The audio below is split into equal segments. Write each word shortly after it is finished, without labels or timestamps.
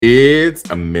It's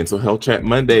a Mental Health Chat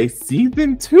Monday,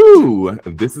 Season 2.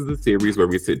 This is a series where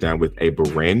we sit down with a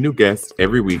brand new guest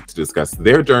every week to discuss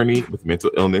their journey with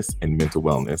mental illness and mental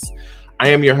wellness. I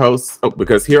am your host,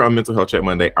 because here on Mental Health Chat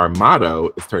Monday, our motto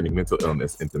is turning mental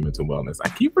illness into mental wellness. I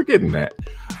keep forgetting that.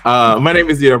 My name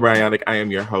is Dillard. I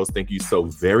am your host. Thank you so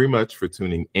very much for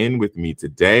tuning in with me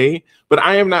today. But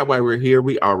I am not why we're here.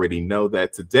 We already know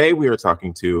that. Today we are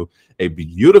talking to a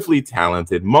beautifully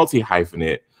talented,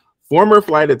 multi-hyphenate, former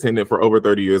flight attendant for over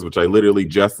 30 years, which I literally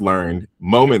just learned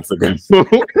moments ago.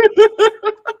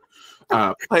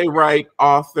 Playwright,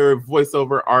 author,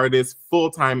 voiceover artist,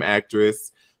 full-time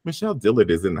actress. Michelle Dillard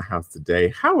is in the house today.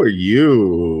 How are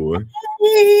you?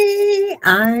 Hey,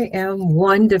 I am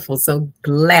wonderful. So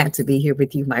glad to be here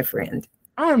with you, my friend.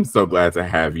 I'm so glad to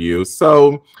have you.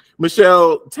 So,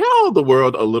 Michelle, tell the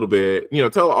world a little bit,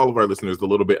 tell all of our listeners a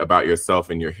little bit about yourself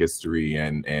and your history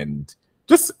and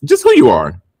just who you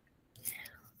are.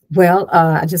 Well,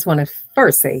 I just want to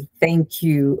first say thank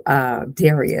you,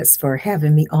 Darius, for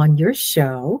having me on your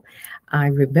show. I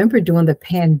remember during the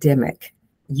pandemic,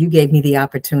 you gave me the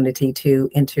opportunity to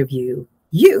interview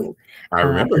you. I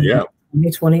remember, yeah.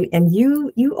 2020, and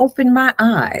you opened my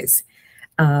eyes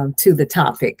to the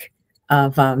topic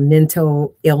of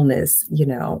mental illness,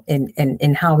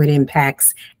 and how it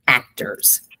impacts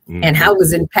actors. Mm-hmm. And how it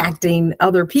was impacting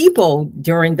other people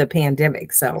during the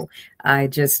pandemic. So I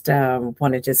just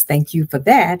want to just thank you for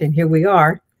that. And here we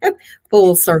are,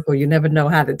 full circle. You never know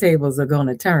how the tables are going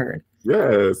to turn.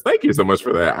 Yes. Thank you so much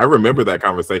for that. I remember that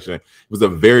conversation. It was a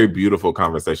very beautiful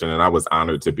conversation, and I was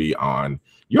honored to be on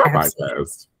your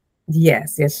podcast.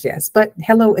 Yes. But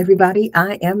hello, everybody.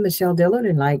 I am Michelle Dillard.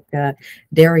 And like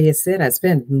Darius said, I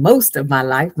spent most of my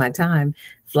life, my time,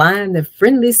 flying the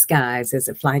friendly skies as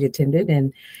a flight attendant.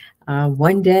 And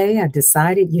one day I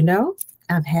decided,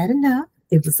 I've had enough.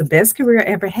 It was the best career I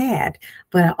ever had.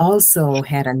 But I also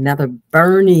had another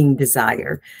burning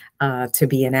desire to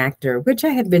be an actor, which I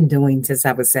had been doing since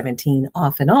I was 17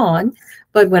 off and on.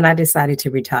 But when I decided to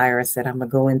retire, I said, I'm going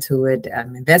to go into it,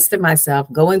 invest in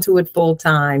myself, go into it full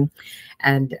time.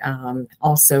 And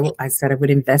also, I said I would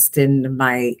invest in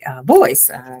my voice.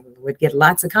 I would get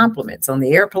lots of compliments on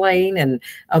the airplane and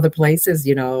other places,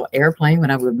 airplane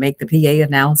when I would make the PA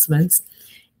announcements.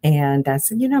 And I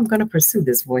said, I'm going to pursue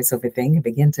this voiceover thing and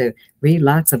begin to read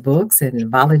lots of books and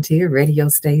volunteer radio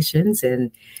stations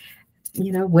and,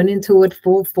 went into it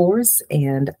full force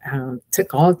and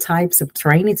took all types of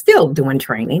training, still doing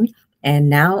training. And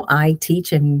now I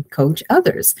teach and coach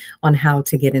others on how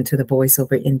to get into the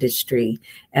voiceover industry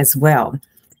as well.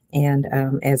 And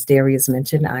as Darius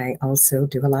mentioned, I also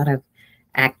do a lot of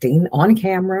acting on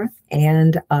camera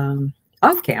and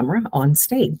off camera on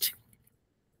stage.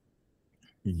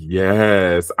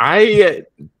 Yes, I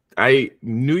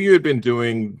knew you had been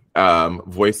doing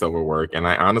voiceover work, and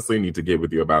I honestly need to get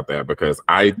with you about that because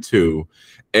I too,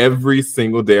 every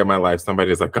single day of my life,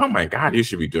 somebody is like, "Oh my God, you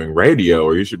should be doing radio,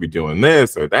 or you should be doing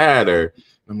this or that," or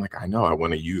I'm like, I know, I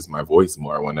want to use my voice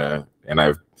more. And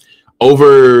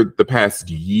over the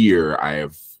past year, I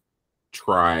have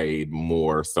tried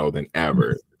more so than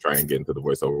ever to try and get into the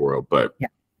voiceover world, but. Yeah.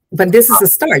 But this is a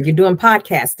start. You're doing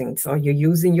podcasting, so you're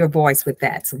using your voice with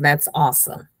that. So that's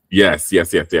awesome. Yes.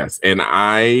 And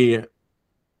I've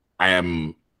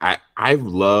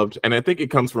loved, and I think it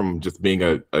comes from just being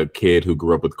a kid who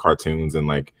grew up with cartoons and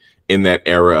like in that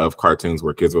era of cartoons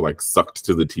where kids were like sucked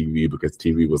to the TV because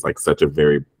TV was like such a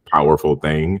very powerful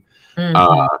thing.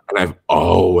 Mm-hmm. And I've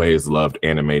always loved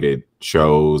animated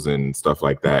shows and stuff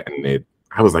like that. And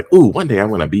I was like, ooh, one day I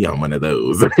want to be on one of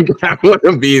those. I want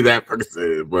to be that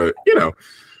person, but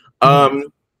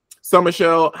So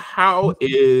Michelle, how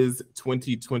is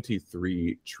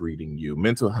 2023 treating you?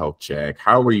 Mental health check.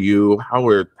 How are you? How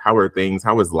are things?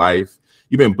 How is life?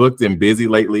 You've been booked and busy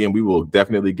lately, and we will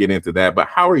definitely get into that. But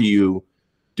how are you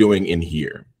doing in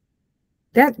here?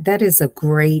 That is a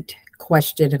great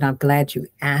question, and I'm glad you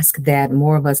asked that.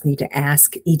 More of us need to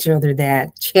ask each other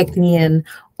that, check in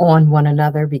on one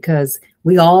another, because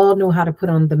we all know how to put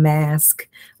on the mask.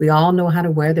 We all know how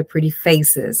to wear the pretty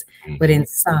faces, but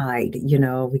inside,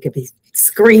 we could be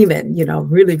screaming,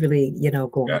 really, really,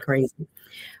 going crazy.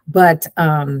 But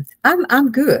I'm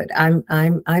good.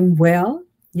 I'm well.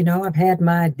 I've had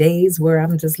my days where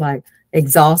I'm just like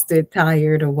exhausted,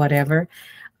 tired, or whatever.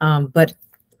 But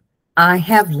I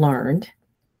have learned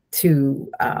to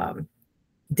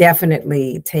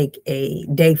definitely take a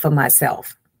day for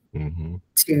myself.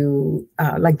 To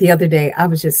like the other day, I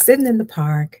was just sitting in the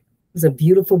park. It was a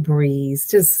beautiful breeze,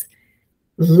 just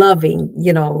loving,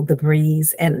 the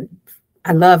breeze. And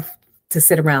I love to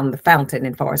sit around the fountain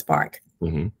in Forest Park.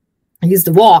 I used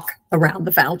to walk around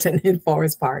the fountain in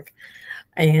Forest Park.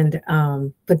 And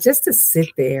but just to sit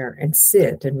there and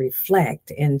sit and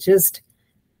reflect and just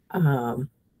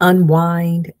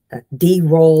unwind,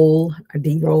 de-roll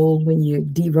when you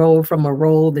de-roll from a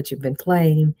role that you've been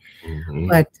playing. Mhm.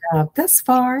 But thus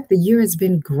far, the year has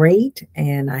been great,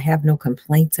 and I have no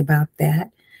complaints about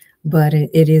that. But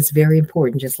it is very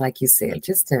important, just like you said,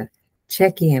 just to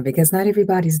check in because not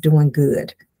everybody's doing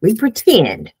good. We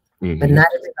pretend, but Mhm. not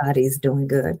everybody's doing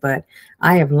good. But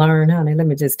I have learned, honey, let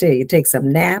me just tell you, take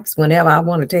some naps whenever I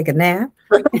want to take a nap,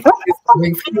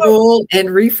 refuel and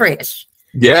refresh.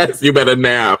 Yes, you better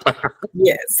nap.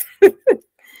 Yes.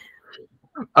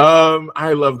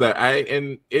 I love that.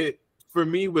 And it for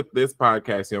me with this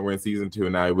podcast, we're in season 2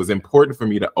 now. It was important for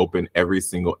me to open every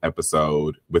single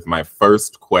episode with my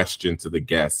first question to the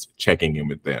guest, checking in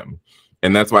with them.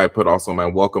 And that's why I put also my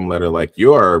welcome letter, like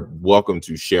you are welcome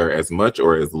to share as much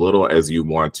or as little as you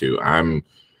want to. I'm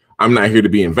not here to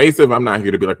be invasive. I'm not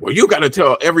here to be like, well, you got to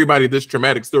tell everybody this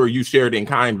traumatic story you shared in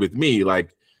kind with me.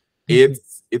 Like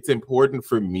it's important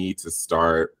for me to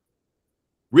start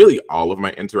really all of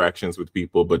my interactions with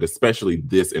people, but especially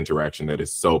this interaction that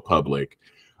is so public,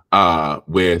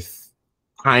 with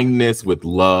kindness, with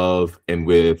love, and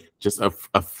with just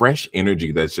a fresh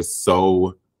energy that's just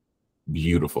so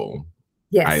beautiful.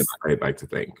 Yes. I'd like to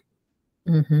think.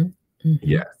 Mm-hmm. Mm-hmm.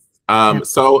 Yes.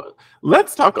 So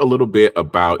let's talk a little bit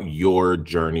about your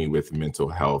journey with mental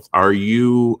health. Have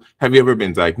you ever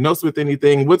been diagnosed with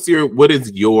anything? What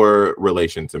is your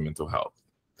relation to mental health?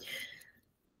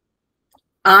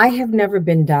 I have never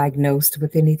been diagnosed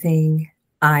with anything.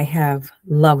 I have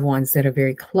loved ones that are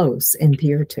very close and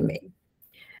dear to me,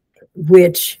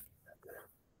 which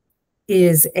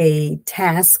is a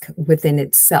task within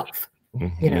itself.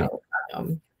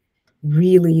 Mm-hmm.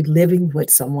 Really living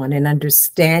with someone and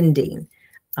understanding,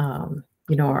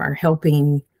 or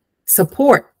helping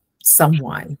support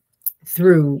someone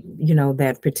through,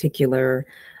 that particular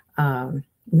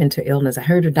mental illness. I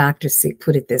heard a doctor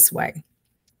put it this way.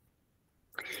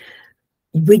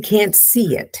 We can't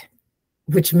see it,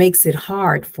 which makes it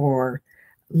hard for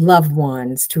loved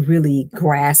ones to really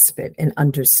grasp it and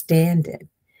understand it.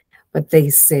 But they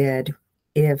said,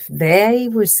 if they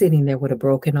were sitting there with a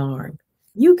broken arm,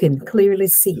 you can clearly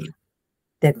see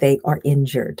that they are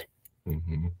injured.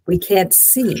 Mm-hmm. We can't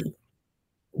see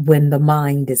when the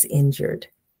mind is injured.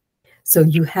 So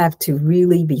you have to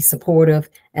really be supportive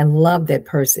and love that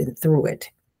person through it.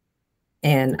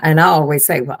 And I always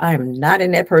say, well, I'm not in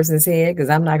that person's head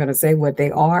because I'm not going to say what they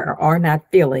are or are not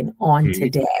feeling on Mm-hmm.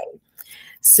 today.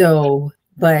 So,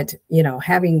 but,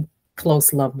 having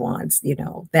close loved ones,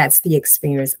 that's the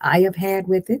experience I have had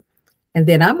with it. And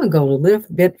then I'm going to go a little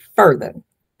bit further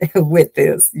with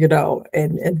this,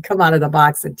 and come out of the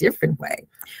box a different way,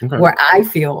 Okay. where I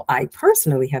feel I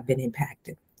personally have been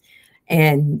impacted.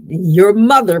 And your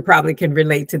mother probably can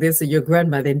relate to this, or your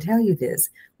grandmother, and tell you this.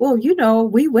 Well,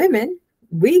 we women,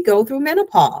 we go through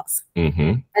menopause. Mm-hmm.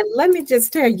 And let me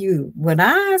just tell you, when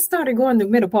I started going through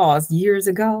menopause years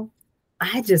ago,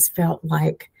 I just felt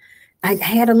like I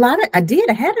had a lot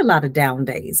of down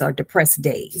days or depressed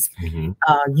days.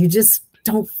 Mm-hmm. You just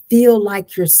don't feel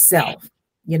like yourself.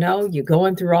 You're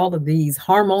going through all of these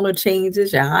hormonal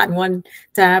changes. You're hot one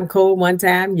time, cold one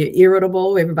time. You're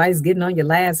irritable. Everybody's getting on your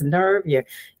last nerve.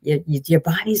 Your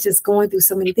body's just going through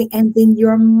so many things. And then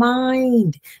your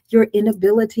mind, your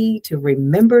inability to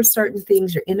remember certain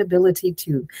things, your inability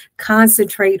to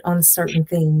concentrate on certain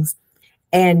things.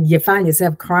 And you find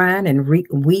yourself crying and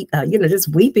just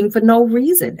weeping for no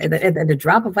reason at the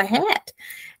drop of a hat.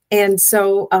 And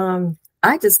so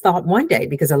I just thought one day,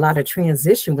 because a lot of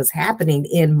transition was happening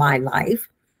in my life,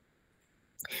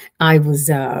 I was,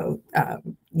 I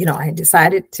had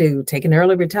decided to take an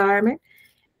early retirement,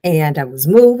 and I was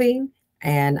moving,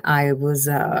 and I was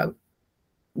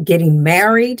getting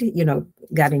married,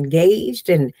 got engaged,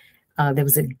 and there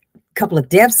was a couple of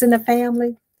deaths in the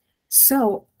family.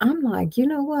 So I'm like, you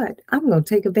know what? I'm going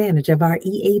to take advantage of our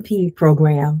EAP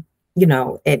program,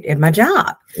 at my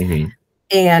job. Mm-hmm.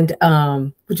 And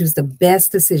which was the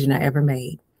best decision I ever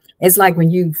made. It's like when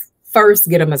you first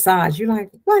get a massage, you're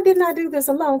like, why didn't I do this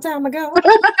a long time ago?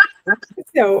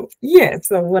 So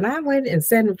when I went and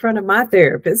sat in front of my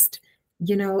therapist,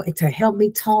 to help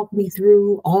me talk me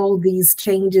through all these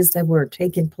changes that were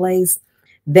taking place,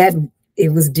 that it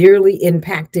was dearly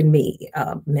impacting me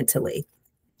mentally.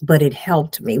 But it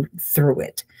helped me through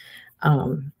it.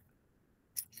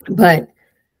 But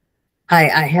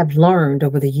I have learned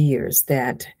over the years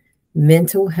that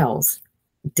mental health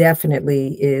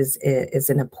definitely is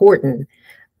an important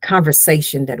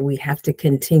conversation that we have to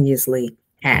continuously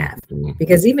have. Mhm.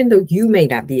 Because even though you may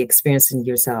not be experiencing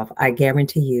yourself, I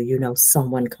guarantee you, you know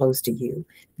someone close to you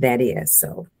that is.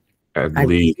 So At I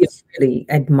least. really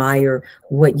admire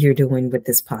what you're doing with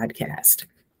this podcast.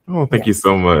 Oh, thank you Yes.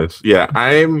 so much. Yeah,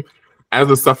 I'm as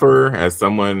a sufferer, as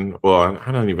someone, well,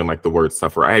 I don't even like the word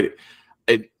suffer. I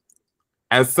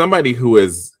as somebody who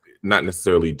has not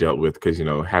necessarily dealt with, because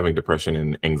having depression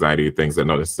and anxiety are things that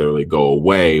don't necessarily go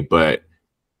away, but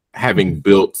having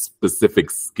built specific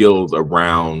skills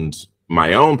around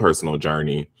my own personal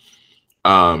journey,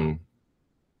 um,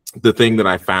 the thing that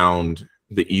I found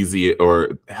the easiest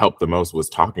or helped the most was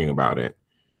talking about it.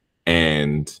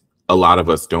 And a lot of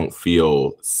us don't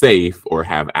feel safe or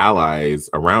have allies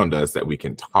around us that we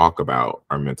can talk about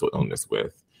our mental illness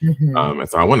with. Mm-hmm. And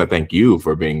so I want to thank you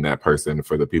for being that person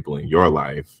for the people in your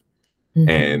life,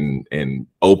 Mm-hmm. and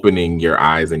opening your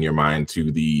eyes and your mind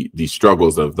to the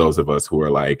struggles of those of us who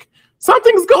are like,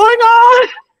 something's going on.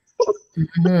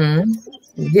 Mm-hmm.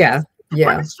 Yeah. Like,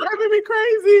 Yeah. it's driving me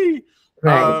crazy.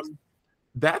 Right.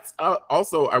 That's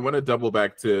also, I want to double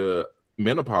back to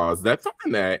menopause. That's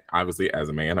something that obviously as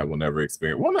a man I will never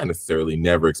experience. Well, not necessarily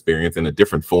never experience, in a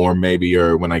different form maybe,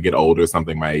 or when I get older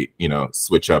something might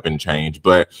switch up and change.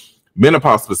 But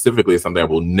menopause specifically is something I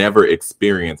will never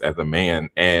experience as a man.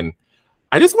 And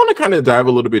I just want to kind of dive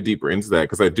a little bit deeper into that,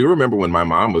 because I do remember when my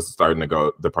mom was starting to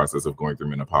go the process of going through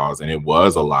menopause, and it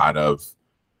was a lot of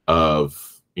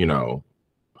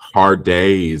hard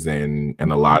days and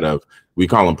a lot of, we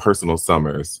call them personal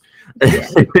summers. Yeah.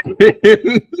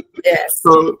 Yes.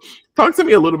 So talk to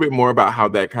me a little bit more about how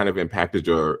that kind of impacted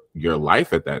your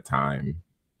life at that time.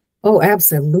 Oh,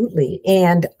 absolutely.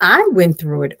 And I went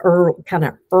through it kind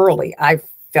of early. I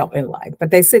felt in life,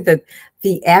 but they said that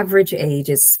the average age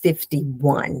is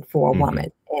 51 for a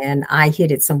woman, and I hit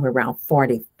it somewhere around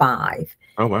 45.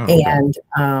 Oh wow.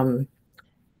 And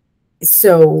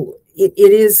so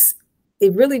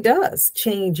it really does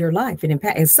change your life and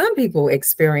impact. And some people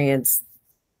experience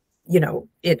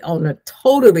it on a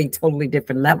totally, totally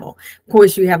different level. Of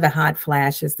course, you have the hot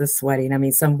flashes, the sweating. I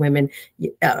mean, some women,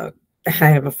 I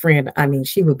have a friend, I mean,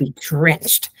 she would be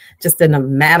drenched just in a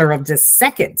matter of just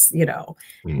seconds,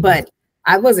 but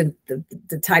I wasn't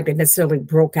the type that necessarily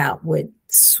broke out with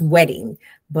sweating,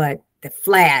 but the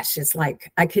flash is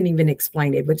like, I couldn't even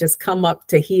explain it. It would just come up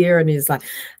to here and it's like,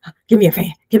 give me a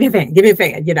fan, give me a fan, give me a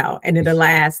fan, and it'll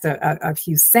last a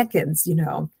few seconds,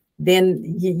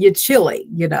 then you're chilly,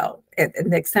 at the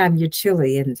next time you're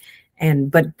chilly.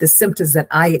 But the symptoms that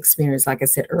I experienced, like I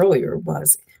said earlier,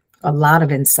 was a lot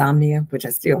of insomnia, which I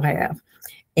still have.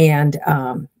 And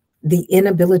the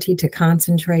inability to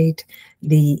concentrate,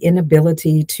 the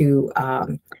inability to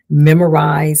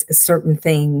memorize certain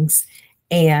things,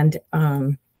 and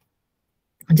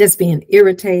just being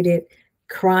irritated,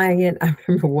 crying. I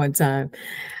remember one time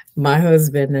my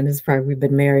husband and his wife, we've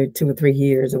been married 2 or 3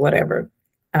 years or whatever,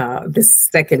 this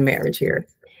second marriage here.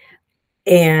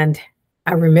 And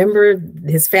I remember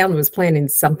his family was planning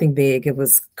something big. It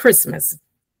was Christmas.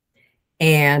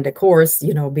 And of course,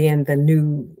 being the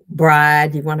new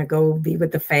bride, you want to go be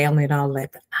with the family and all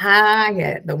that. But I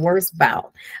had the worst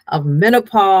bout of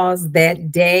menopause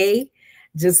that day,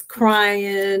 just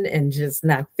crying and just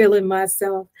not feeling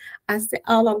myself. I said,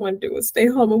 all I want to do is stay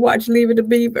home and watch Leave It to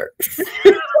Beaver.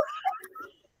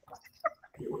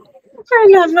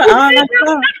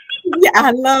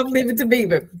 I love Leave It to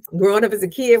Beaver. Growing up as a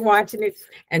kid, watching it,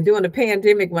 and during the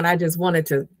pandemic when I just wanted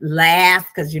to laugh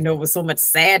because it was so much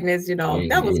sadness,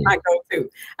 that was my go-to.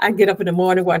 I get up in the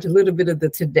morning, watch a little bit of the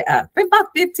Today, about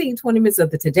 15, 20 minutes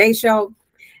of the Today Show,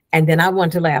 and then I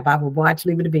want to laugh. I would watch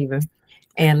Leave It to Beaver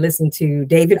and listen to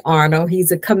David Arnold.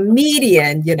 He's a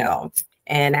comedian,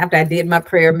 And after I did my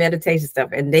prayer meditation stuff,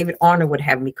 and David Arnold would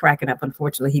have me cracking up.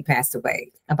 Unfortunately, he passed away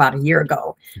about a year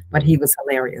ago, but he was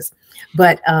hilarious.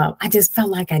 But I just felt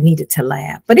like I needed to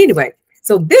laugh. But anyway,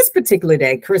 so this particular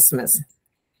day, Christmas,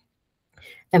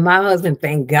 and my husband,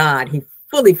 thank God, he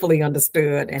fully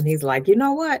understood. And he's like, you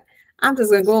know what? I'm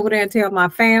just going to go over there and tell my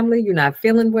family you're not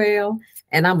feeling well,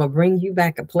 and I'm going to bring you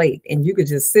back a plate. And you could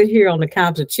just sit here on the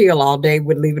couch and chill all day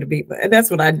with Leave It to Beaver. And that's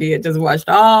what I did. Just watched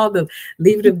all the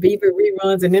Leave It to Beaver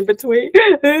reruns, and in between,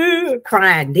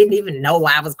 crying. Didn't even know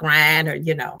I was crying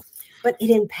But it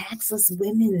impacts us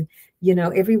women,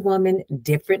 every woman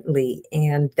differently.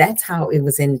 And that's how it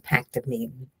was impacted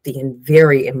me, being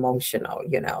very emotional,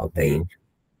 the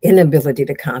inability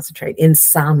to concentrate,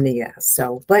 insomnia.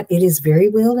 So, but it is very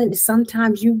real. And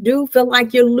sometimes you do feel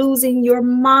like you're losing your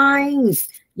mind.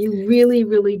 You really,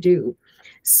 really do.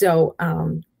 So,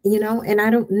 and I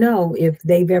don't know if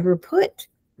they've ever put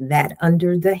that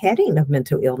under the heading of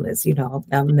mental illness,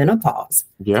 menopause.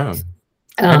 Yeah.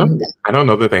 Um, I don't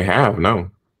know that they have. No.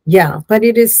 yeah, but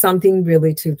it is something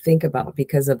really to think about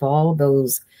because of all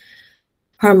those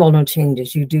hormonal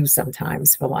changes you do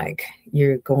sometimes feel like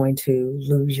you're going to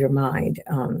lose your mind.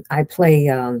 I play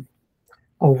a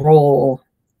role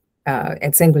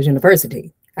at St. Louis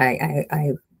University.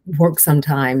 I work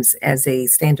sometimes as a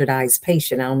standardized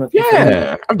patient. I don't know if you're familiar.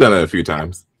 Yeah, I've done it a few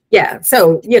times. Yeah,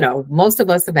 so most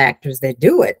of us have actors that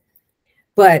do it,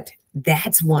 but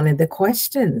that's one of the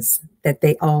questions that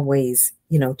they always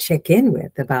check in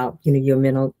with about your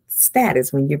mental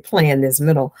status when you're playing this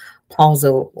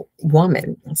menopausal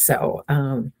woman. So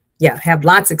yeah, have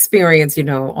lots of experience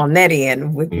on that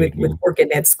end with working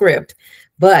that script,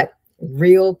 but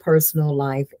real personal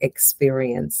life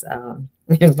experience.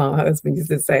 And my husband used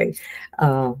to say,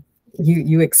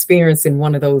 you experience in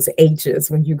one of those H's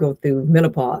when you go through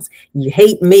menopause. You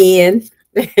hate men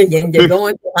and you're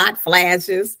going through hot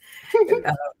flashes.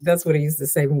 That's what he used to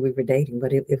say when we were dating,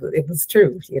 but it was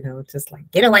true, just like,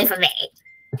 get away from me.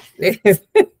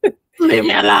 Leave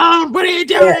me alone. What are you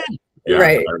doing? Yeah,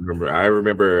 right. I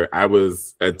remember I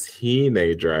was a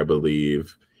teenager, I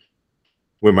believe,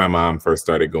 when my mom first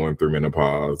started going through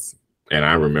menopause. And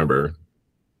I remember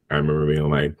being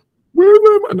like, where's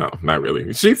my mom? No, not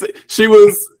really. She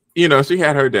was, she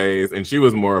had her days and she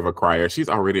was more of a crier. She's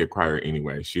already a crier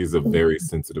anyway. She's a very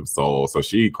sensitive soul. So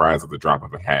she cries at the drop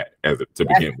of a hat to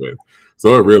begin with.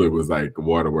 So it really was like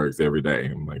waterworks every day.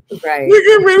 I'm like, right. You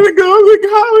get ready to go to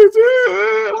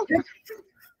college.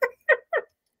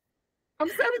 I'm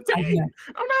 17.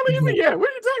 I'm not leaving yet. What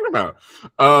are you talking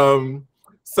about?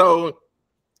 So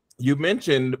you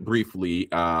mentioned briefly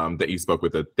that you spoke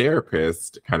with a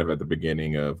therapist kind of at the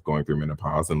beginning of going through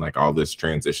menopause and like all this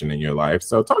transition in your life.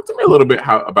 So talk to me a little bit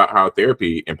about how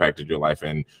therapy impacted your life.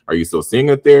 And are you still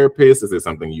seeing a therapist? Is it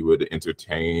something you would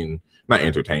not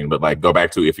entertain, but like go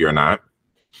back to if you're not?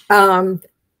 I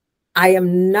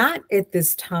am not at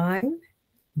this time,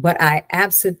 but I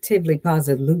absolutely,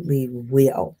 positively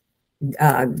will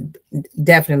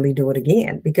definitely do it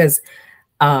again because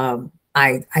I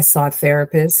saw a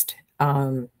therapist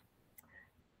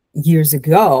years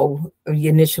ago,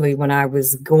 initially when I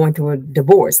was going through a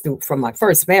divorce from my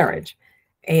first marriage.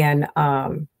 And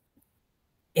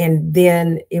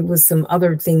then it was some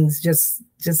other things just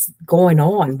going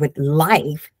on with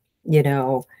life,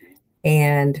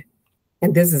 and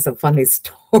this is a funny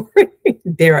story,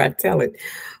 dare I tell it.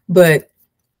 But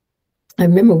I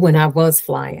remember when I was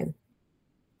flying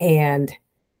and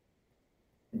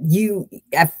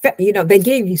they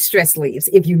gave you stress leaves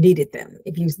if you needed them,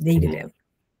 them.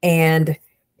 And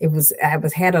I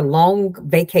had a long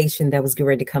vacation that was getting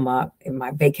ready to come up. And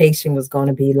my vacation was going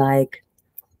to be like,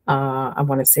 I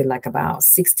want to say like about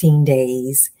 16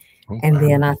 days. And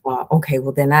then I thought, okay,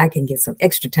 well then I can get some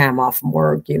extra time off from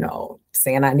work,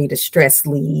 saying I need a stress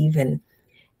leave. And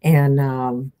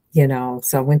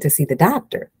so I went to see the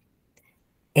doctor.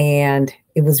 And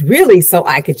it was really so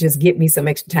I could just get me some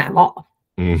extra time off.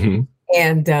 Mm-hmm.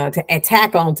 And to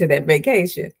attack onto that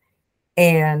vacation.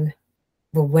 But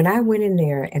when I went in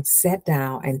there and sat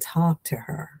down and talked to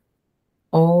her,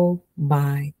 oh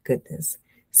my goodness,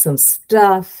 some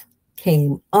stuff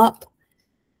came up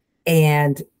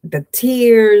and the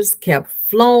tears kept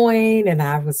flowing. And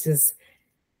I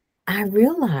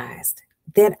realized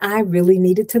that I really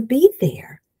needed to be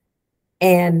there.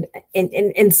 And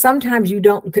sometimes you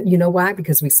don't, why?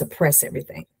 Because we suppress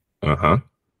everything. Uh-huh.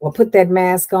 We'll put that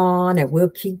mask on and we'll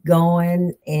keep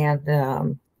going.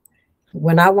 And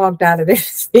when I walked out of there,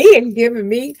 she had given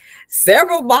me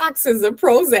several boxes of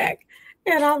Prozac.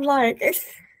 And I'm like,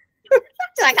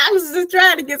 I was just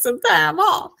trying to get some time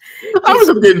off. I was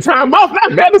just getting time off,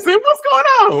 not medicine. What's going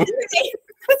on?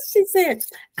 She said,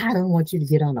 I don't want you to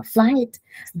get on a flight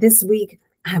this week.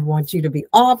 I want you to be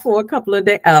off for a couple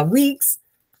of weeks.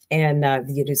 And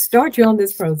you just start you on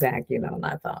this Prozac, and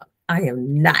I thought, I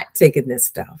am not taking this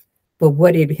stuff. But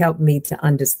what it helped me to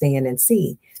understand and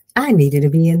see, I needed to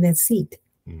be in that seat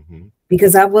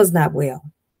because I was not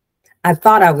well. I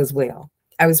thought I was well.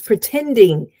 I was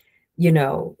pretending,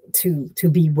 to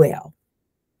be well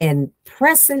and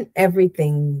pressing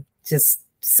everything, just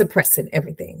suppressing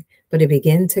everything. But it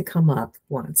began to come up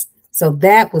once. So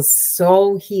that was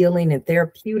so healing and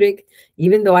therapeutic.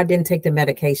 Even though I didn't take the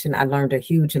medication, I learned a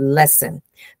huge lesson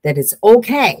that it's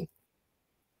okay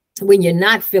when you're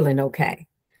not feeling okay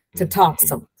to talk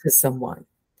to someone.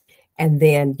 And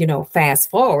then, fast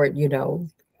forward,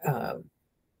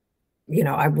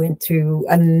 I went to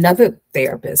another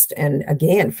therapist and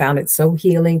again, found it so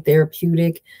healing,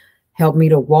 therapeutic, helped me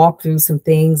to walk through some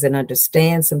things and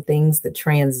understand some things, the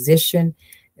transition.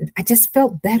 I just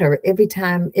felt better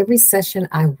every session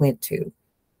I went to.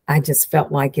 I just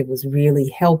felt like it was really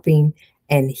helping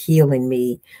and healing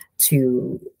me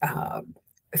to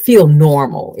feel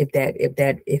normal, if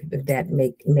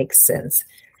that makes sense.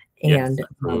 Yes, And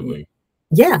absolutely.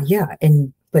 yeah.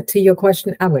 And but to your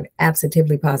question, I would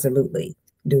absolutely positively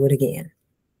do it again.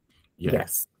 Yes.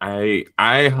 Yes.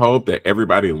 I hope that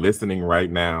everybody listening right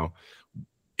now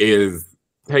is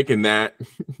taking that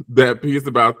that piece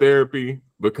about therapy,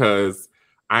 because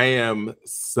I am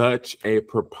such a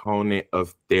proponent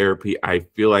of therapy. I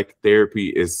feel like therapy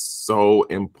is so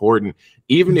important,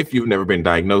 even if you've never been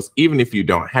diagnosed, even if you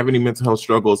don't have any mental health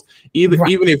struggles, Right.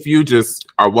 even if you just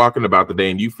are walking about the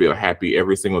day and you feel happy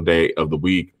every single day of the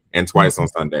week and twice on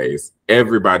Sundays.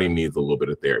 Everybody needs a little bit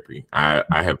of therapy. I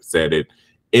have said it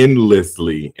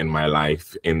endlessly in my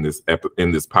life, in this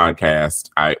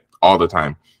podcast, I all the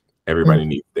time. Everybody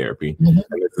needs therapy. Mhm.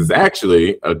 And this is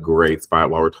actually a great spot,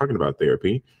 while we're talking about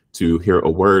therapy, to hear a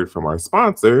word from our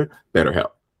sponsor,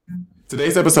 BetterHelp.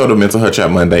 Today's episode of Mental Health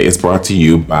Chat Monday is brought to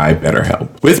you by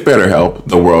BetterHelp. With BetterHelp,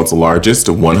 the world's largest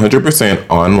 100%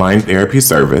 online therapy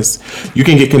service, you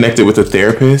can get connected with a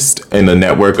therapist in a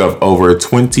network of over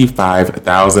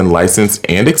 25,000 licensed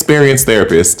and experienced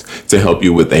therapists to help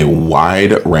you with a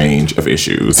wide range of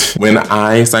issues. When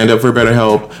I signed up for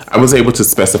BetterHelp, I was able to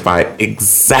specify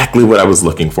exactly what I was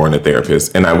looking for in a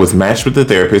therapist, and I was matched with a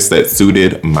therapist that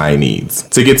suited my needs.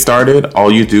 To get started,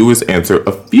 all you do is answer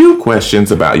a few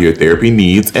questions about your therapy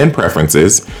needs and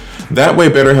preferences. That way,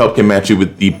 BetterHelp can match you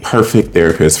with the perfect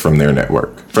therapist from their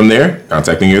network. From there,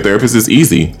 contacting your therapist is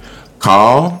easy.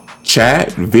 Call,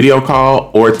 chat, video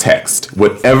call, or text,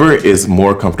 whatever is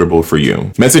more comfortable for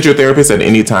you. Message your therapist at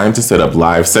any time to set up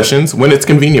live sessions when it's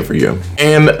convenient for you.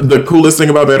 And the coolest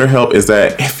thing about BetterHelp is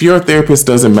that if your therapist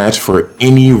doesn't match for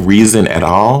any reason at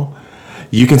all,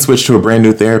 you can switch to a brand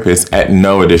new therapist at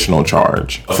no additional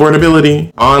charge.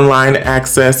 Affordability, online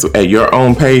access at your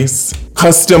own pace,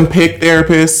 custom pick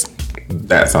therapists.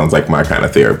 That sounds like my kind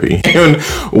of therapy. And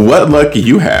what luck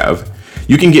you have.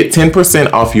 You can get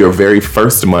 10% off your very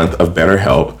first month of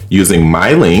BetterHelp using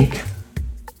my link,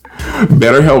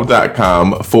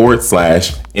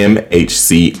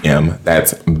 betterhelp.com/MHCM.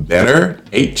 That's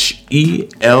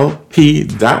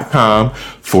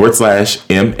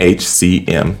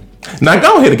betterhelp.com/MHCM. Now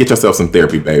go ahead and get yourself some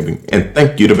therapy, baby. And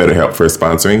thank you to BetterHelp for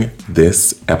sponsoring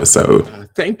this episode.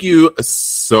 Thank you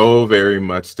so very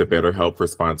much to BetterHelp for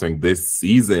sponsoring this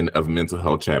season of Mental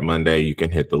Health Chat Monday. You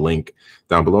can hit the link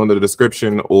down below in the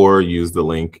description or use the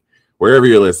link wherever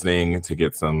you're listening to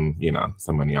get some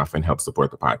money off and help support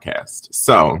the podcast.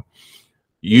 So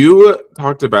you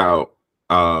talked about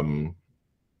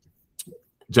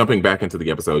jumping back into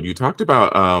the episode. You talked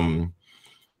about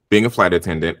being a flight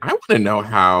attendant. I want to know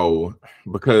how,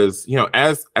 because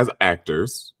as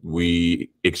actors, we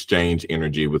exchange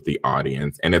energy with the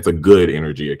audience, and it's a good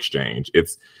energy exchange.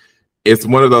 It's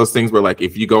one of those things where, like,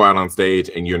 if you go out on stage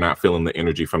and you're not feeling the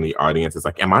energy from the audience, it's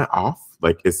like, am I off?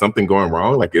 Like, is something going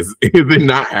wrong? Like, is it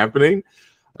not happening?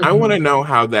 Mm-hmm. I want to know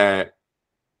how the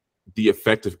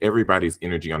effect of everybody's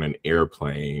energy on an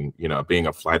airplane, being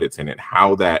a flight attendant,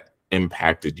 how that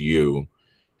impacted you,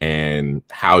 and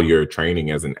how your training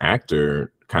as an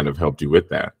actor kind of helped you with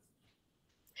that.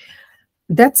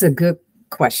 That's a good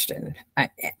question.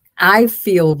 I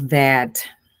feel that,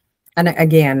 and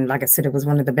again, like I said, it was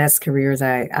one of the best careers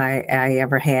I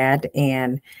ever had.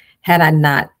 And had I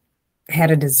not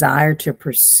had a desire to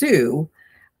pursue,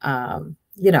 my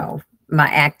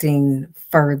acting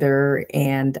further,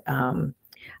 and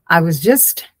I was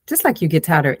just like you get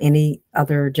tired of any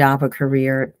other job or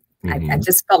career. I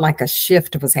just felt like a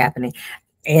shift was happening.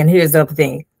 And here's the other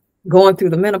thing, going through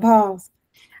the menopause,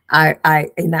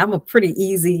 and I'm a pretty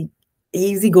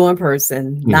easygoing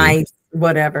person, nice,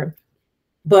 whatever.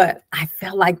 But I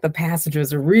felt like the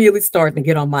passengers are really starting to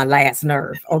get on my last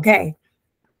nerve. Okay.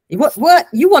 What?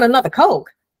 You want another Coke?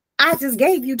 I just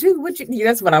gave you two.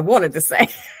 That's what I wanted to say.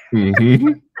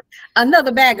 Mm-hmm.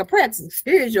 Another bag of pretzels.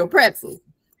 Here's your pretzels.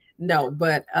 No,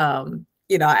 but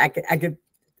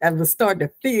I was starting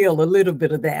to feel a little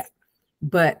bit of that.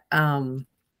 But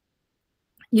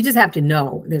you just have to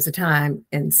know there's a time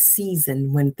and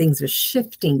season when things are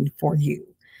shifting for you,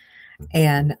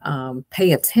 and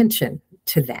pay attention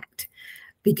to that.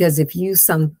 Because if you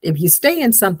stay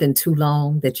in something too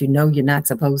long that you're not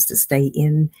supposed to stay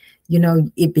in,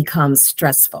 it becomes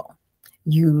stressful.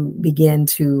 You begin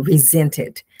to resent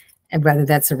it. And whether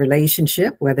that's a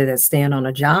relationship, whether that's staying on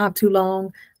a job too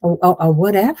long, or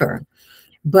whatever.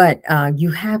 But you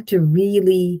have to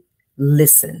really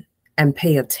listen and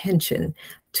pay attention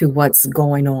to what's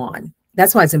going on.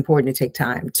 That's why it's important to take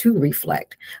time to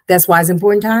reflect. That's why it's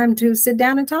important time to sit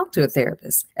down and talk to a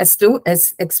therapist,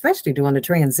 especially during the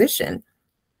transition,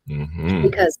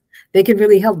 because they can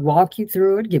really help walk you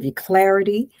through it, give you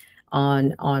clarity on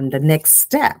the next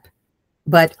step.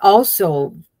 But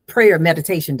also prayer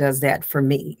meditation does that for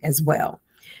me as well.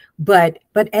 But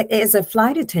as a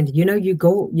flight attendant,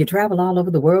 you travel all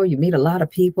over the world, you meet a lot of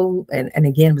people, and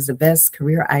again, it was the best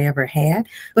career I ever had.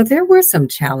 But there were some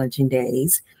challenging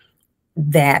days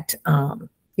that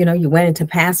you went into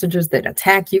passengers that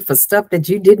attack you for stuff that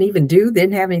you didn't even do,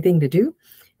 didn't have anything to do.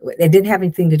 It didn't have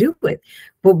anything to do with.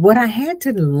 But what I had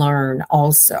to learn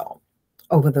also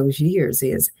over those years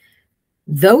is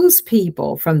those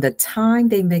people, from the time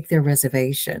they make their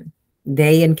reservation,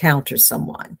 they encounter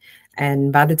someone.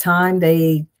 And by the time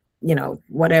they,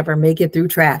 make it through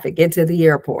traffic, get to the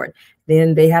airport,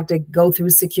 then they have to go through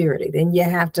security. Then you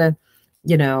have to,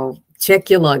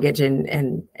 check your luggage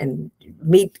and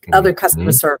meet other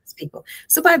customer service people.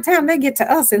 So by the time they get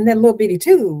to us in that little bitty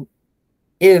tube,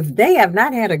 if they have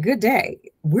not had a good day,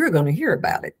 we're going to hear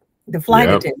about it. The flight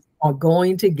attendants are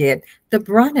going to get the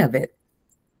brunt of it.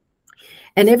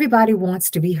 And everybody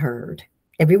wants to be heard.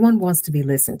 Everyone wants to be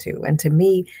listened to. And to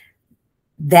me,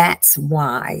 that's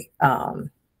why,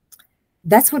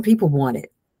 that's what people wanted.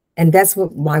 And that's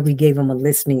why we gave them a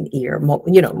listening ear,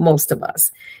 most of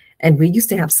us. And we used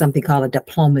to have something called a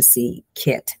diplomacy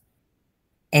kit.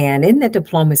 And in that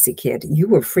diplomacy kit, you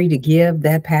were free to give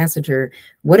that passenger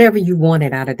whatever you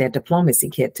wanted out of that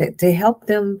diplomacy kit to help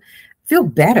them feel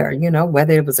better,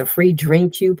 whether it was a free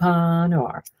drink coupon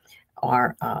or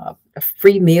a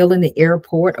free meal in the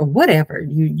airport or whatever.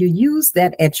 You use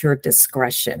that at your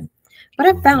discretion. But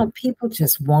I found people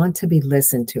just want to be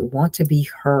listened to, want to be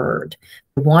heard,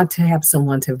 want to have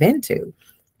someone to vent to.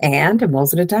 And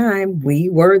most of the time we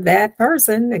were that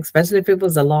person, especially if it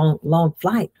was a long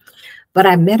flight. But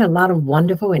I met a lot of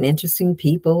wonderful and interesting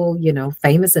people,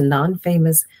 famous and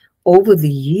non-famous over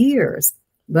the years.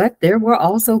 But there were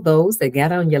also those that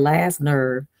got on your last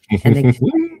nerve, and then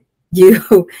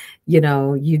you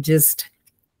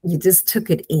just took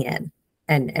it in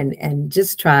and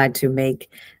just tried to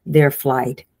make their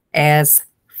flight as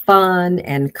fun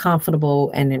and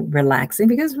comfortable and relaxing,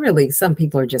 because really some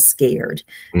people are just scared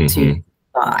to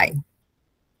fly.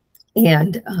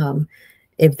 And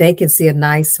if they can see a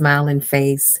nice smiling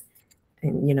face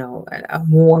and, a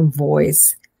warm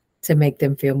voice to make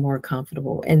them feel more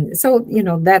comfortable. And so,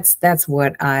 that's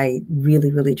what I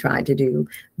really, really tried to do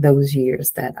those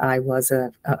years that I was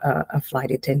a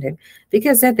flight attendant,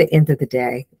 because at the end of the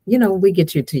day, we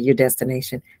get you to your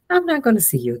destination. I'm not going to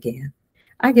see you again.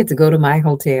 I get to go to my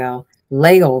hotel,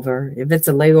 layover. If it's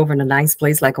a layover in a nice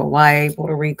place like Hawaii,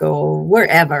 Puerto Rico,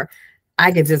 wherever,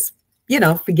 I could just,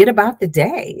 forget about the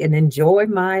day and enjoy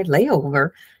my layover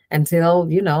until,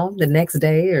 the next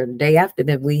day or day after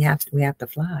that we have to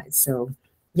fly. So,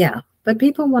 yeah, but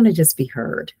people want to just be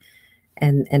heard.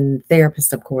 And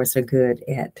therapists, of course, are good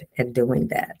at doing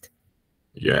that.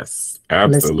 Yes,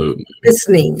 absolutely.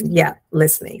 Listening. Yeah,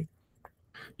 listening.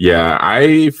 Yeah,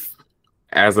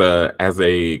 as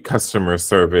a customer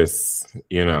service,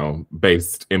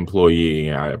 based employee,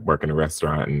 I work in a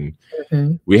restaurant,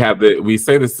 and we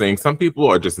say this thing: some people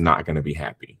are just not going to be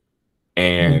happy,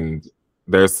 and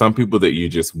there's some people that you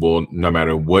just will, no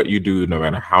matter what you do, no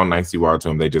matter how nice you are to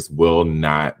them, they just will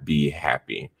not be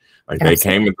happy. Like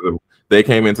Absolutely. they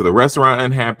came into the restaurant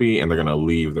unhappy, and they're going to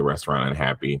leave the restaurant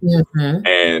unhappy,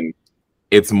 and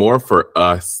it's more for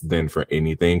us than for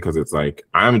anything, because it's like,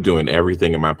 I'm doing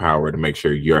everything in my power to make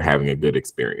sure you're having a good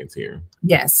experience here.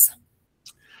 Yes.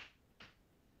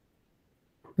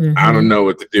 I don't know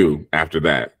what to do after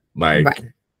that.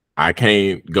 Like, I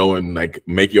can't go and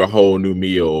make you a whole new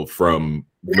meal from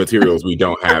materials we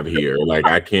don't have here. Like,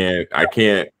 I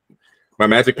can't, my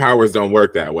magic powers don't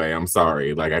work that way. I'm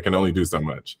sorry. Like, I can only do so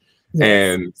much. Yes.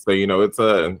 And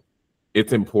so,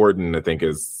 it's important, I think,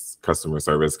 as customer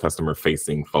service, customer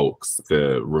facing folks,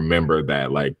 to remember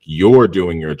that you're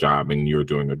doing your job and you're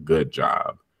doing a good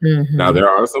job. Now, there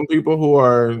are some people who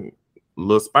are a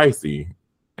little spicy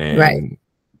and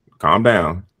calm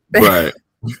down, but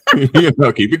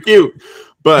keep it cute.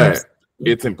 But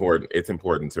it's important. It's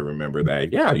important to remember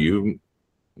that,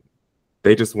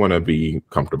 they just want to be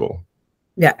comfortable.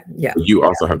 Yeah. You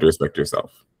also have to respect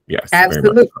yourself. Yes.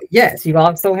 Absolutely. Yes. You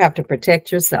also have to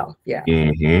protect yourself. Yeah.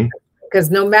 Because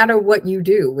no matter what you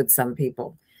do with some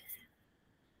people,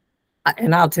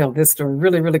 and I'll tell this story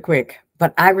really, really quick,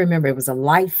 but I remember it was a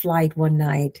light flight one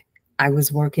night. I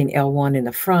was working L1 in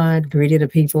the front, greeted the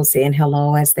people, saying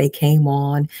hello as they came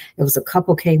on. It was a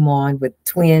couple came on with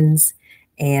twins,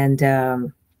 and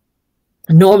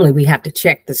normally we have to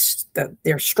check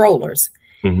their strollers.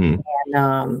 Mm-hmm.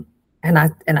 And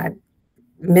I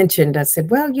mentioned, I said,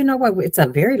 well, you know what? It's a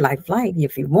very light flight.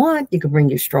 If you want, you can bring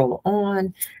your stroller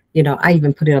on. I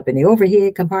even put it up in the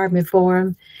overhead compartment for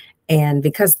them. And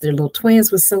because their little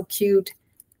twins was so cute,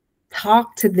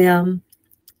 talked to them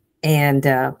and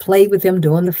played with them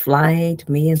during the flight,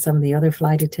 me and some of the other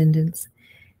flight attendants.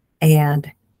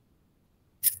 And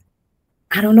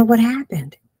I don't know what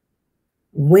happened.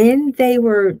 When they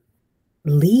were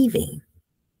leaving,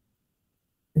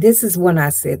 this is when I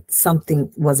said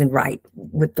something wasn't right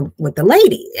with the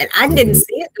lady. And I didn't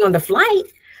see it on the flight,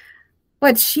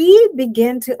 but she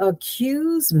began to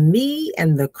accuse me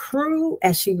and the crew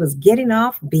as she was getting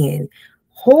off, being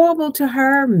horrible to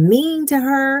her, mean to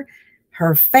her,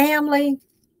 her family.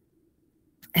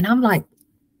 And I'm like,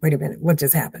 wait a minute, what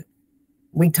just happened?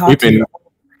 We talked to you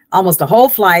almost the whole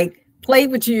flight,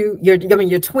 played with you, your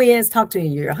twins, talked to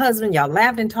your husband, y'all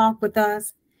laughed and talked with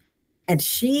us. And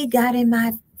she got in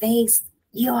my face,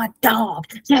 you're a dog,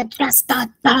 you're just a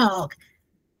dog.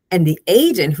 And the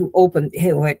agent who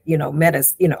had, met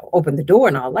us, opened the door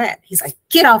and all that, he's like,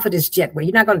 get off of this jetway.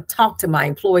 You're not going to talk to my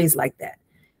employees like that.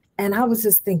 And I was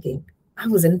just thinking, I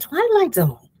was in Twilight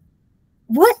Zone.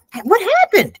 What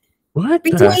happened? What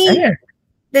between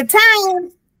the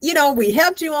time, we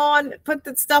helped you on, put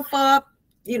the stuff up,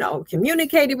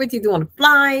 communicated with you during the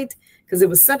flight, because it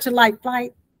was such a light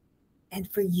flight. And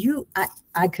for you,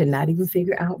 I could not even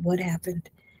figure out what happened.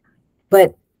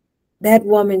 But that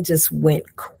woman just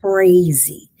went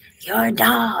crazy. You're a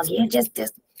dog. You're just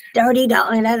this dirty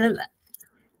dog.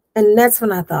 And that's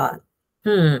when I thought,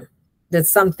 there's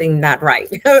something not right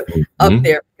up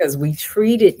there, because we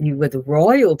treated you with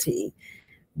royalty.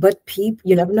 But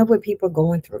you never know what people are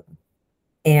going through.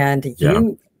 And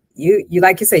you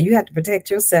like you say, you have to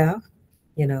protect yourself.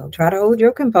 Try to hold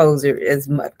your composure as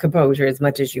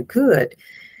much as you could.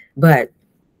 But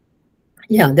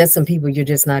yeah, there's some people you're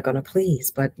just not going to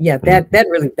please. But yeah, that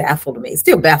really baffled me. It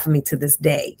still baffles me to this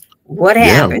day. What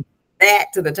happened that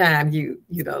to the time you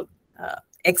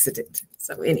exited?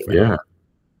 So anyway. Yeah.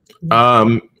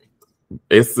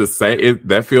 It's the same.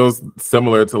 That feels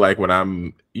similar to like when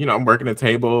I'm working a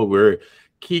table, we're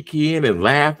kikiing and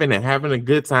laughing and having a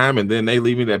good time, and then they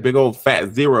leave me that big old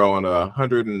fat zero on a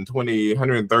 $120,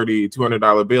 $130,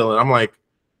 $200 bill, and I'm like,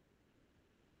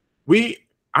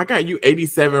 I got you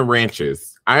 87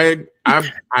 ranches. I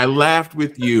laughed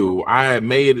with you. I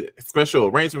made special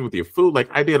arrangement with your food. Like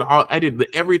I did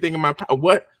everything in my power.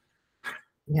 What?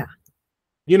 Yeah.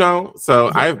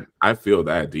 So I feel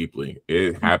that deeply.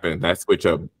 It happened. That switch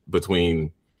up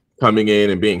between coming in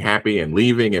and being happy and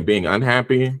leaving and being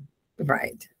unhappy.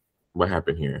 Right. What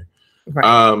happened here?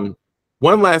 Right.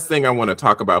 One last thing I want to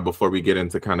talk about before we get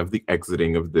into kind of the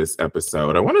exiting of this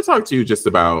episode. I want to talk to you just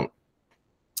about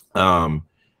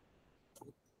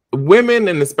women,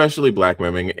 and especially Black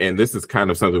women. And this is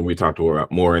kind of something we talked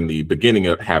about more in the beginning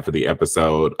of half of the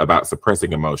episode about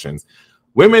suppressing emotions.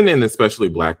 Women, and especially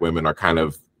Black women, are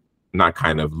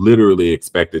literally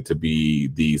expected to be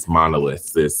these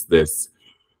monoliths, this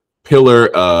pillar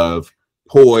of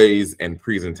poise and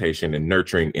presentation and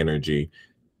nurturing energy.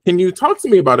 Can you talk to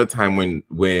me about a time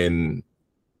when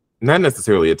not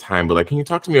necessarily a time, but can you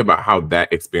talk to me about how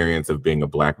that experience of being a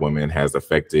Black woman has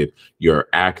affected your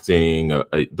acting,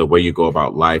 the way you go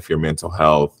about life, your mental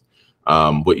health,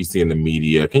 what you see in the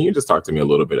media? Can you just talk to me a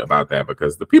little bit about that,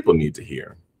 because the people need to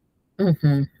hear?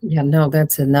 Yeah, no,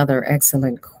 that's another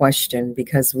excellent question,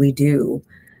 because we do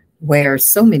wear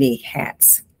so many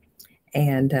hats,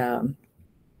 and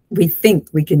we think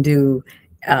we can do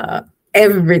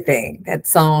everything. That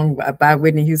song by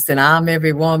Whitney Houston, I'm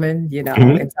Every Woman,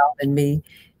 it's all in me.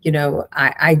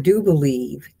 I do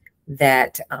believe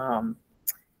that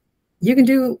you can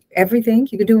do everything.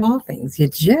 You can do all things. You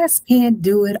just can't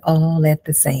do it all at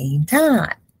the same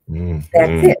time.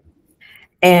 That's it.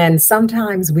 And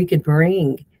sometimes we could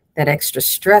bring that extra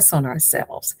stress on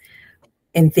ourselves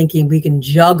in thinking we can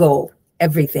juggle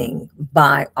everything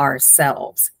by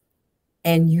ourselves.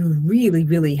 And you really,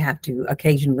 really have to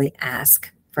occasionally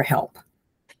ask for help.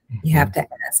 You have to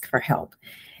ask for help.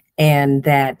 And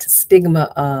that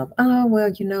stigma of,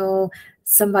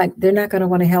 somebody, they're not going to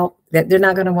want to help. They're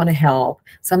not going to want to help.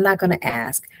 So I'm not going to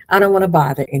ask. I don't want to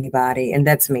bother anybody. And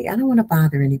that's me. I don't want to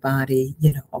bother anybody,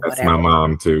 or that's whatever. My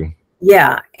mom too.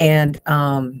 Yeah. And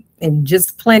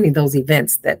just planning those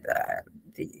events that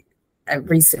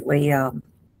recently,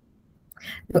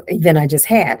 event I just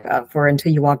had for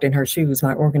Until You Walked in Her Shoes,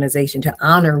 my organization to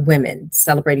honor women,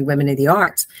 celebrating women in the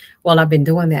arts. Well, I've been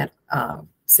doing that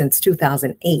since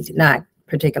 2008, not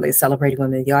particularly celebrating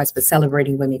women in the arts, but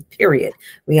celebrating women, period.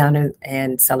 We honor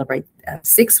and celebrate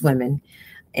 6 women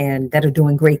and that are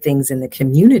doing great things in the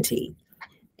community.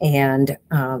 And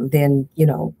then,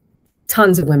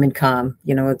 tons of women come,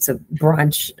 it's a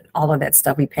brunch, all of that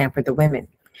stuff. We pamper the women.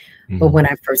 Mm-hmm. But when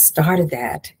I first started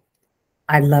that,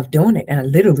 I loved doing it. And I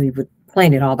literally would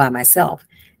plan it all by myself,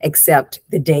 except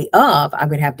the day of, I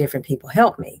would have different people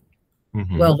help me.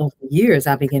 Mm-hmm. Well, over the years,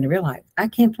 I began to realize I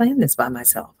can't plan this by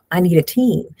myself. I need a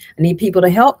team. I need people to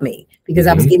help me because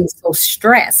I was getting so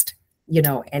stressed,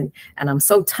 and I'm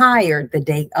so tired the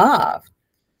day of.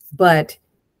 But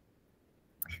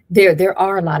there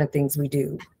are a lot of things we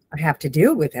do. I have to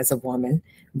deal with as a woman,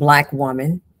 Black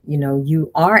woman.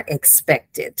 You are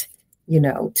expected,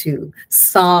 to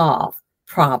solve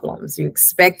problems. You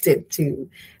expected to.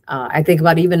 I think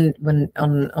about even when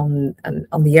on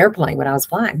the airplane when I was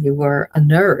flying, you were a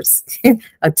nurse,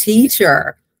 a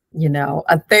teacher,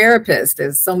 a therapist.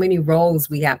 There's so many roles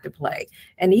we have to play.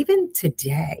 And even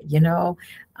today,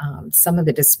 some of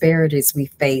the disparities we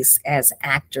face as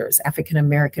actors,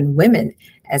 African-American women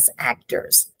as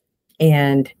actors,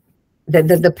 and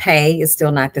the pay is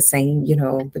still not the same,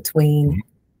 between,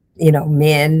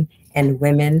 men and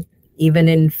women, even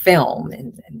in film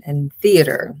and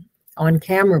theater, on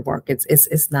camera work,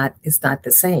 it's not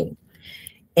the same.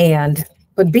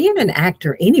 But being an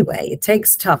actor anyway, it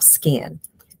takes tough skin.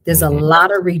 There's a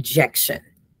lot of rejection.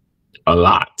 A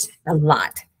lot.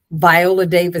 Viola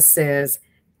Davis says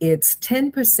it's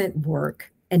 10%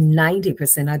 work and 90%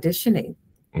 auditioning.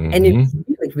 Mm-hmm. And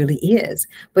it really is.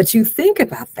 But you think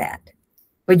about that.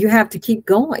 But you have to keep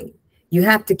going. You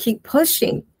have to keep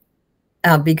pushing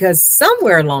because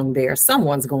somewhere along there,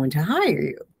 someone's going to hire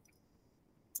you.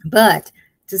 But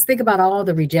just think about all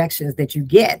the rejections that you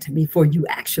get before you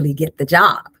actually get the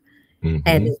job. Mm-hmm.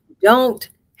 And if you don't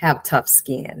have tough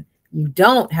skin, you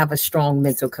don't have a strong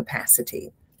mental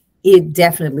capacity, it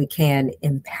definitely can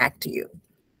impact you.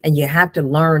 And you have to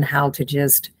learn how to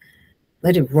just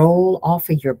let it roll off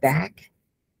of your back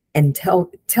and tell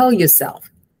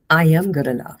yourself, I am good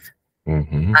enough.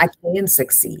 Mm-hmm. I can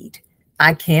succeed.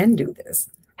 I can do this.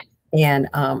 And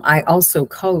I also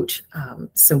coach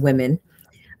some women.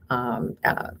 I'm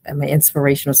an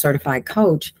inspirational certified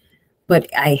coach, but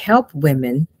I help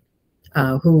women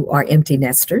who are empty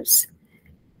nesters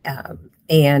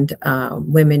and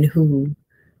women who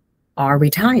are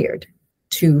retired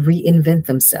to reinvent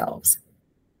themselves,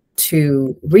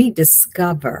 to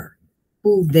rediscover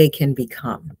who they can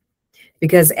become.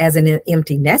 Because as an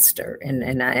empty nester,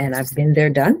 and I've been there,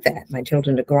 done that, my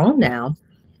children are grown now,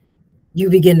 you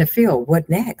begin to feel, what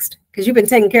next? Because you've been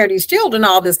taking care of these children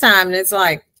all this time, and it's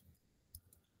like,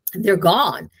 they're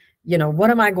gone. What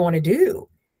am I going to do?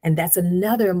 And that's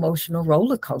another emotional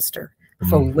roller coaster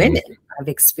for women. I've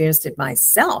experienced it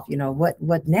myself.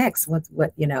 What next? What.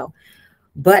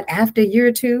 But after a year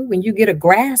or two, when you get a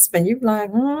grasp and you're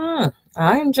like,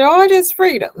 I enjoy this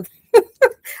freedom.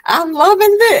 I'm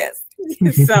loving this.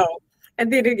 So,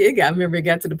 and then I remember it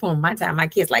got to the point of my time, my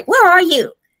kids like, where are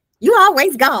you? You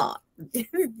always gone.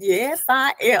 Yes,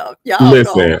 I am. Y'all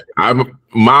listen,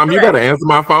 Mom, you got to answer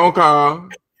my phone call.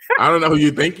 I don't know who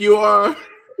you think you are,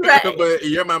 right. But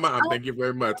you're my mom. Thank you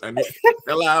very much.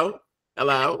 Hello.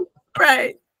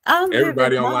 Right.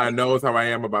 Everybody online knows how I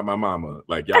am about my mama.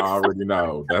 Like, y'all already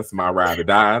know. That's my ride or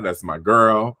die. That's my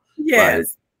girl.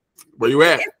 Yes. Like, where you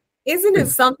at? Isn't it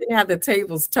something how the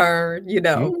tables turn,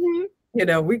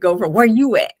 Mm-hmm. We go from where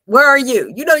you at? Where are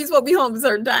you? You're supposed to be home at a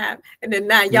certain time. And then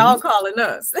now y'all calling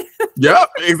us. Yep,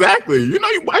 exactly.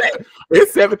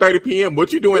 It's 7:30 p.m.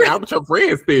 What you doing out with your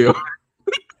friends still?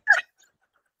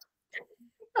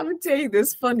 I'm gonna tell you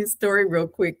this funny story real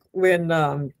quick. When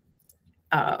I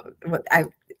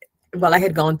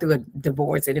had gone through a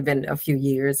divorce. It had been a few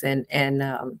years, and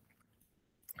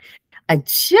I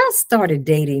just started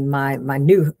dating my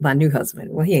new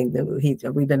husband. Well, he ain't new.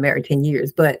 We've been married 10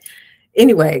 years, but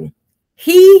anyway,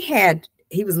 he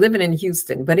was living in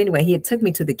Houston. But anyway, he had took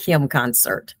me to the Kim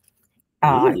concert.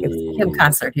 It was a Kim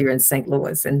concert here in St.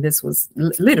 Louis, and this was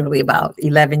literally about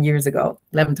 11,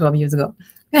 12 years ago.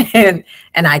 And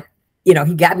I,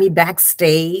 he got me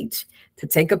backstage to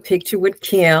take a picture with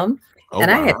Kim.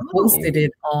 I had posted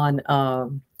it on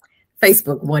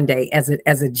Facebook one day as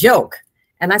a joke.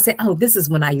 And I said, oh, this is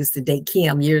when I used to date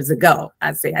Kim years ago.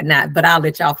 I said, not, but I'll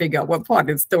let y'all figure out what part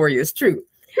of the story is true.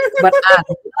 But I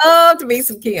love to meet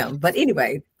some Kim. But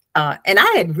anyway, and I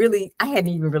hadn't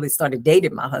even really started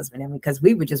dating my husband, because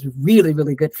we were just really,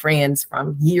 really good friends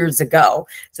from years ago,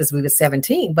 since we were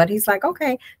 17. But he's like,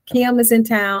 okay, Kim is in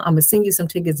town. I'm gonna send you some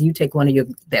tickets. You take one of your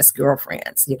best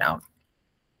girlfriends,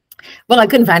 Well, I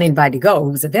couldn't find anybody to go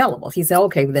who was available. He said,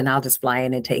 okay, well, then I'll just fly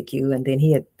in and take you. And then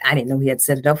I didn't know he had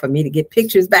set it up for me to get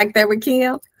pictures back there with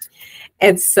Kim.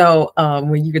 And so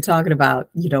when you were talking about,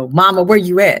 Mama, where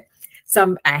you at?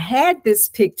 So I had this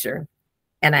picture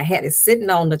and I had it sitting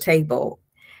on the table.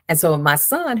 And so my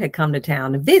son had come to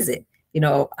town to visit.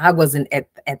 I wasn't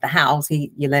at the house.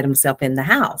 He let himself in the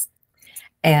house.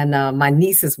 And my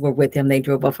nieces were with him. They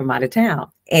drove up from out of town.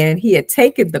 And he had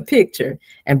taken the picture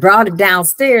and brought it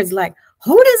downstairs like,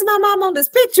 who does my mom on this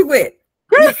picture with?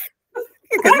 Because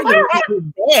his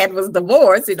dad was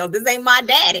divorced. This ain't my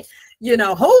daddy.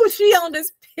 Who is she on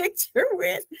this picture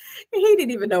with? And he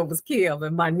didn't even know it was Kim.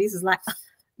 And my niece is like,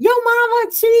 your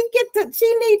mama, she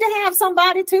need to have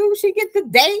somebody too. She get the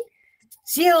date.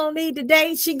 She don't need the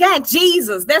date. She got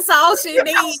Jesus. That's all she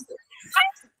needs.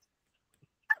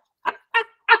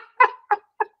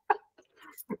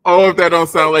 Oh, if that don't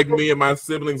sound like me and my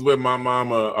siblings with my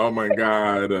mama. Oh my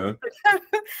God.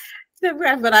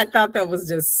 But I thought that was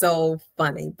just so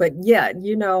funny. But yeah,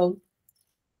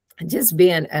 just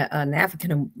being an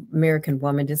African American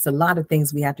woman, just a lot of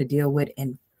things we have to deal with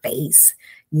and face.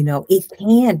 It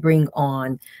can bring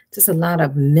on just a lot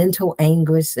of mental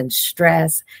anguish and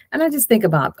stress. And I just think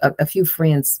about a few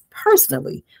friends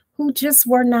personally who just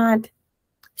were not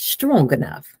strong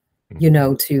enough,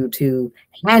 to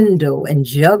handle and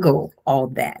juggle all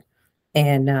that.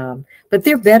 And but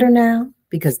they're better now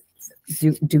because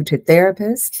due to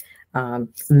therapists,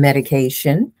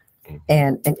 medication,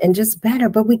 and just better.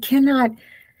 But we cannot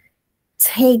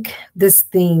take this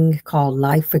thing called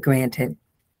life for granted.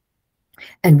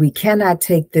 And we cannot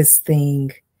take this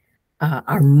thing,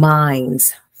 our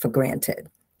minds, for granted.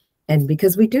 And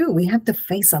because we have to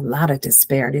face a lot of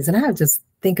disparities. And I just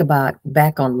think about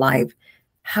back on life,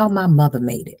 how my mother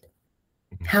made it,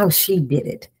 how she did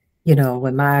it.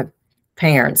 When my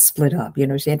parents split up,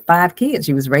 she had 5 kids.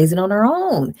 She was raising on her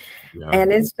own. Yeah.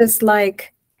 And it's just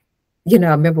like, I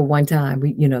remember one time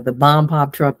the bomb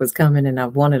pop truck was coming and I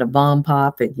wanted a bomb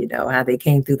pop, and how they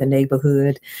came through the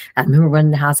neighborhood. I remember running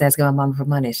the house asking my mom for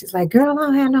money. She's like, girl, I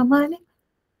don't have no money.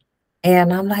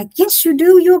 And I'm like, yes, you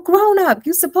do. You're grown up.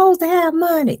 You're supposed to have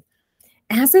money.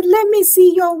 And I said, let me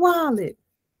see your wallet.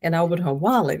 And I opened her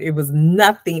wallet. It was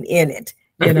nothing in it.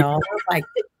 I was like,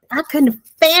 I couldn't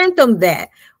fathom that.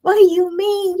 What do you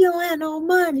mean you don't have no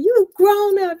money? You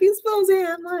grown up. You're supposed to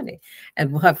have money.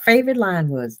 And her favorite line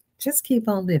was, just keep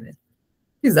on living.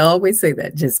 She's always say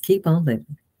that, just keep on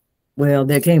living. Well,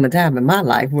 there came a time in my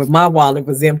life where my wallet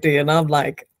was empty and I'm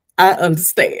like, I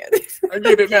understand. I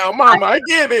get it now, Mama, I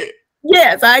get it.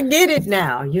 Yes, I get it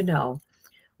now,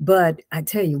 But I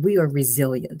tell you, we are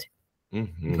resilient.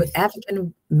 Mm-hmm. But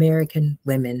African American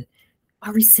women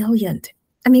are resilient.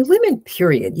 I mean, women,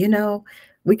 period,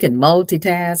 we can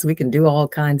multitask, we can do all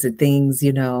kinds of things,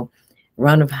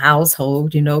 run a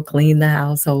household, clean the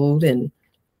household and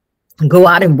go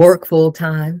out and work full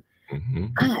time. Mm-hmm.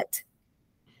 But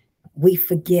we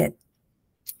forget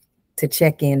to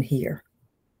check in here.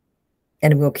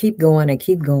 And we'll keep going and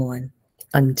keep going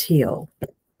until,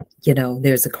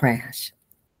 there's a crash.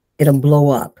 It'll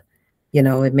blow up.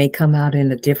 It may come out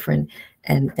in a different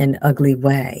and ugly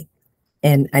way.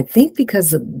 And I think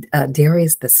because of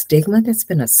Darius, the stigma that's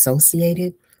been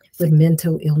associated with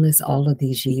mental illness all of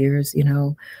these years,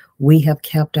 we have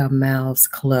kept our mouths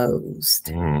closed.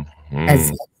 Mm-hmm.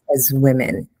 As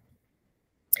women,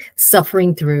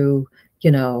 suffering through,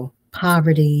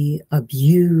 poverty,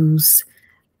 abuse,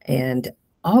 and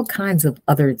all kinds of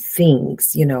other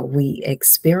things, we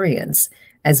experience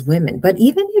as women. But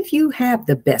even if you have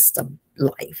the best of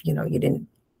life, you didn't,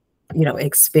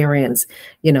 experience,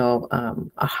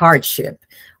 a hardship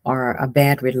or a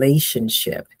bad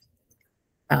relationship,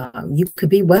 you could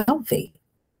be wealthy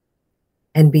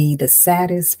and be the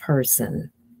saddest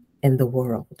person in the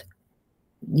world.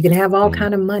 You can have all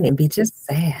kind of money and be just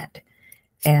sad.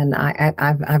 And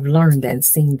I've learned and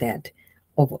seen that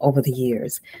over the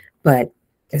years. But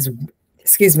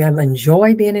I've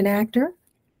enjoyed being an actor.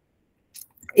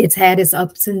 It's had its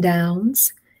ups and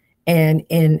downs. And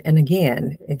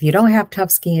again, if you don't have tough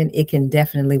skin, it can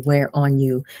definitely wear on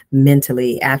you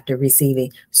mentally after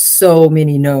receiving so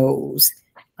many no's.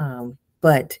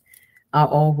 But I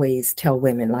always tell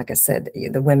women, like I said,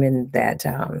 the women that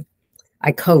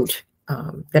I coach,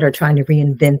 that are trying to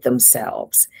reinvent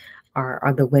themselves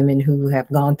are the women who have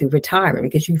gone through retirement,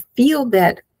 because you feel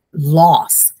that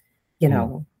loss,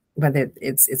 whether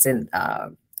it's in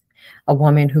a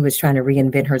woman who is trying to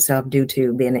reinvent herself due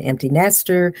to being an empty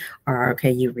nester, or,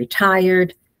 okay, you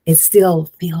retired, it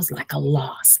still feels like a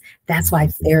loss. That's why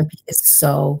therapy is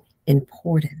so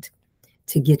important,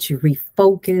 to get you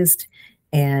refocused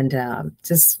and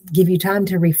just give you time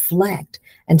to reflect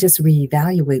and just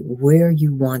reevaluate where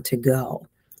you want to go.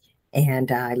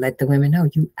 And I let the women know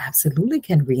you absolutely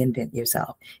can reinvent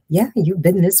yourself. Yeah, you've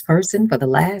been this person for the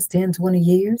last 10, 20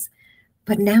 years,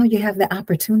 but now you have the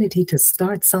opportunity to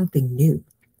start something new,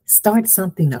 start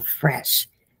something afresh.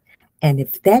 And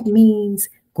if that means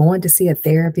going to see a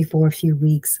therapy for a few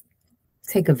weeks,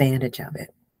 take advantage of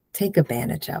it. Take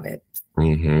advantage of it.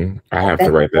 I have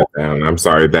to write that down. I'm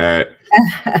sorry that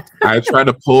I try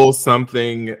to pull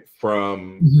something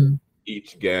from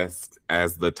each guest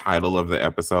as the title of the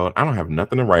episode. I don't have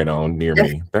nothing to write on near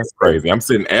me. That's crazy. I'm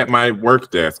sitting at my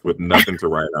work desk with nothing to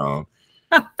write on.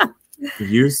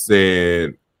 You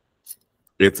said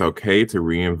it's okay to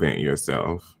reinvent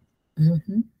yourself.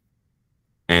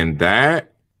 And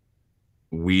that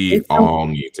we all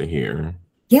need to hear.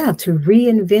 Yeah, to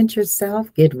reinvent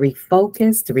yourself, get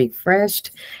refocused,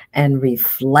 refreshed, and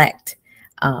reflect.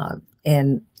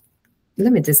 And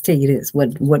let me just tell you this,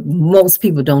 what most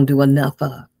people don't do enough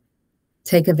of.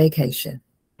 Take a vacation.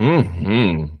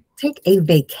 Take a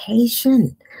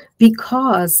vacation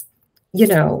because, you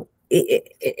know,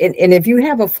 and if you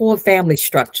have a full family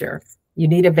structure, you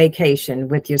need a vacation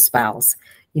with your spouse,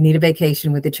 you need a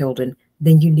vacation with the children,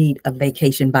 then you need a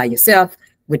vacation by yourself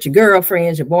with your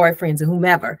girlfriends, your boyfriends, or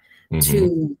whomever,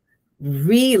 to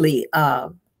really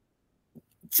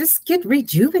just get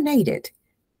rejuvenated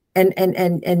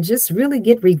and just really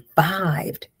get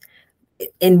revived.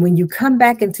 And when you come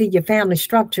back into your family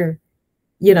structure,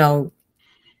 you know,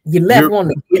 you left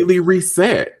wanting to completely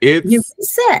reset. You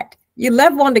reset. You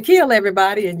left wanting to kill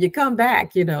everybody, and you come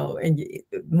back, you know, and you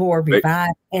more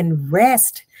revived and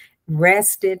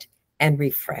rested and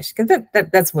refreshed. Because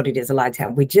that's what it is. A lot of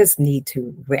time we just need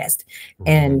to rest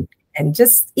and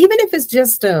just, even if it's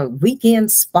just a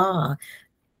weekend spa,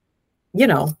 you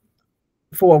know,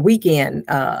 for a weekend,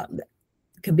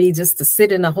 could be just to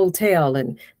sit in a hotel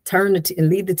and and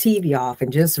leave the TV off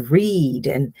and just read,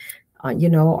 and you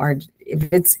know, or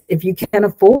if you can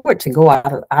afford to go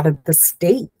out of the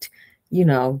state, you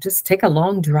know, just take a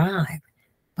long drive.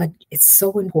 But it's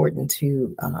so important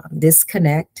to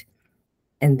disconnect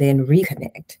and then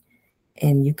reconnect,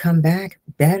 and you come back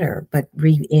better. But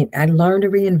I learned to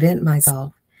reinvent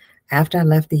myself after I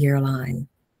left the airline.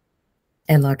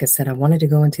 And like I said, I wanted to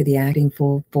go into the acting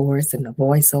full force and the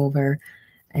voiceover,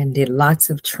 and did lots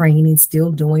of training,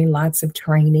 still doing lots of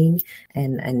training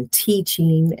and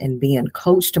teaching and being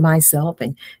coached myself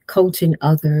and coaching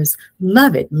others.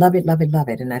 Love it, love it, love it, love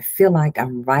it. And I feel like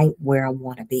I'm right where I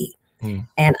want to be.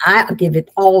 And I give it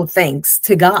all thanks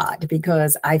to God,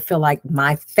 because I feel like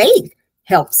my faith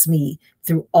helps me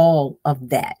through all of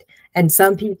that. And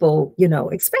some people, you know,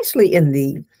 especially in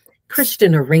the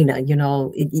Christian arena, you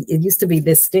know, it used to be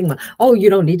this stigma. Oh,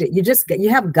 you don't need it. You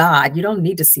have God. You don't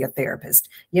need to see a therapist.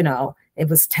 You know, it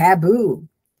was taboo.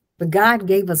 But God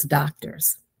gave us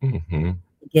doctors. He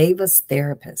gave us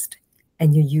therapists.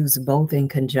 And you use both in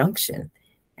conjunction.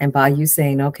 And by you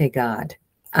saying, okay, God,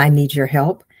 I need your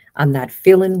help. I'm not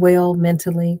feeling well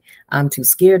mentally. I'm too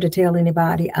scared to tell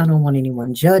anybody. I don't want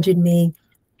anyone judging me.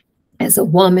 As a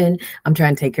woman, I'm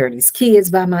trying to take care of these kids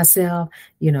by myself.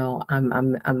 You know, I'm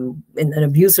in an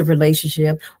abusive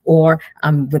relationship, or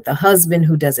I'm with a husband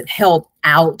who doesn't help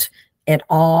out at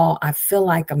all. I feel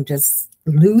like I'm just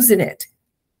losing it.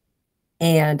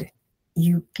 And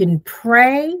you can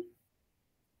pray,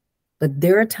 but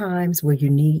there are times where you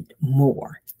need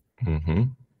more.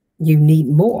 You need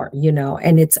more, you know,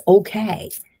 and it's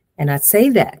okay. And I say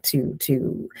that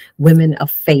to women of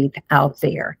faith out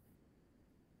there.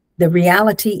 The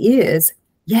reality is,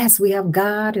 yes, we have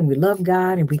God and we love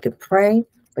God and we could pray,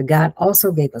 but God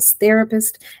also gave us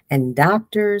therapists and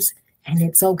doctors, and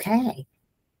it's okay.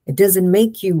 It doesn't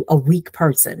make you a weak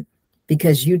person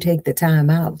because you take the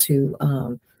time out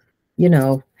to, you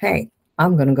know, hey,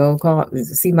 I'm going to go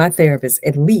see my therapist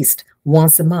at least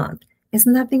once a month. There's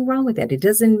nothing wrong with that. It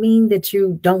doesn't mean that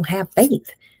you don't have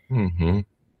faith.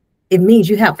 It means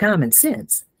you have common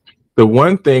sense. The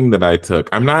one thing that I took,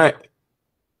 I'm not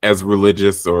as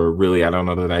religious, or really, I don't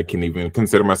know that I can even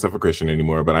consider myself a Christian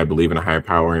anymore, but I believe in a higher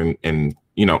power and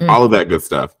you know, all of that good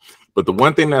stuff. But the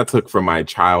one thing that I took from my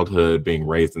childhood being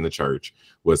raised in the church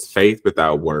was faith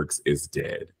without works is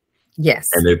dead. Yes.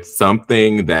 And it's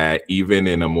something that even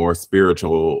in a more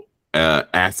spiritual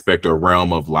aspect or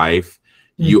realm of life,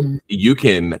 you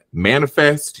can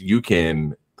manifest, you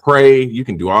can pray, you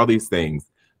can do all these things.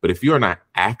 But if you are not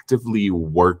actively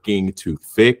working to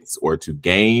fix or to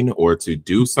gain or to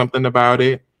do something about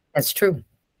it, that's true.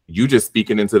 You just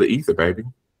speaking into the ether, baby.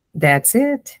 That's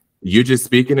it. You just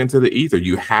speaking into the ether.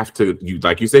 You have to,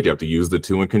 like you said, you have to use the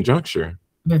two in conjunction.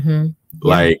 Mm-hmm. Yeah.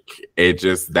 Like it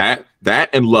just that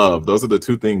and love. Those are the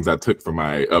two things I took from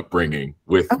my upbringing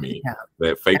with Oh, me. yeah.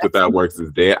 That faith without Absolutely. works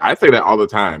is dead. I say that all the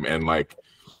time, and like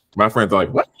my friends are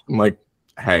like, "What?" I'm like,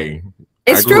 "Hey,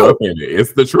 I It's grew up true. in it.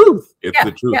 It's the truth. It's Yeah.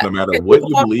 the truth. Yeah. No matter Because what people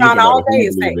you walk believe, around no matter all who day you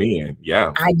and say, believe in.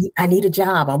 Yeah, I need a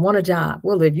job. I want a job.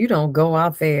 Well, if you don't go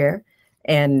out there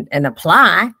and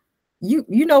apply, you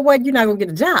know what? You're not gonna get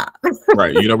a job.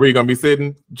 right. You know where you're gonna be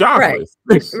sitting? Right.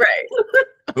 Jobless, Right.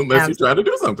 unless you try to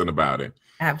do something about it.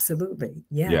 Absolutely.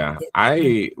 Yeah. Yeah, Yeah.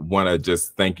 I want to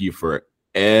just thank you for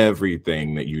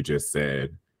everything that you just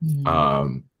said,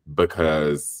 Mm,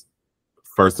 because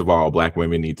first of all, Black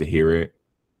women need to hear it,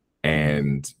 mm,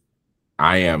 and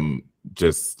I am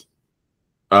just,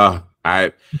 I,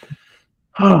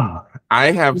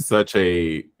 I have such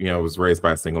a, I was raised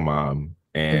by a single mom,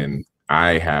 mm, and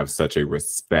I have such a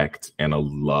respect and a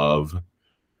love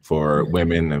for mm,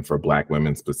 women and for Black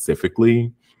women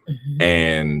specifically, mhm.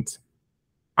 and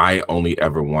I only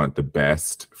ever want the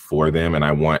best for them. And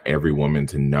I want every woman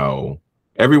to know,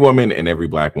 every woman and every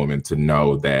Black woman to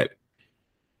know that,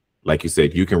 like you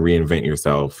said, you can reinvent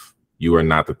yourself. You are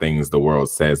not the things the world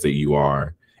says that you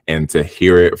are. And to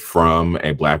hear it from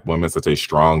a Black woman, such a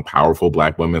strong, powerful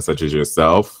Black woman such as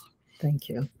yourself, Thank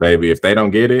you. baby, if they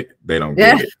don't get it, they don't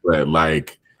Yeah. get it. But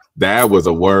like, that was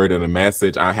a word and a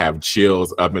message. I have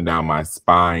chills up and down my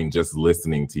spine just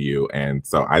listening to you. And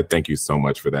so I thank you so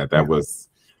much for that. Yeah. That was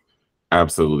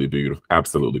absolutely beautiful.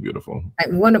 Absolutely beautiful.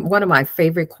 One of my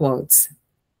favorite quotes,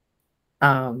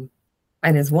 and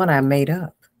it's one I made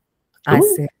up. I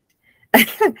Ooh.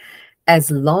 said, as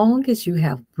long as you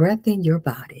have breath in your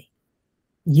body,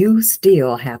 you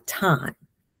still have time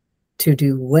to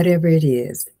do whatever it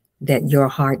is that your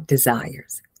heart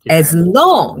desires. As Yeah.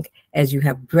 long as you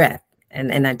have breath.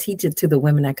 And I teach it to the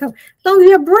women that come, as long as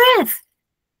you have breath,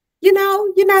 you're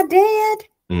not dead.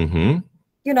 Mm-hmm.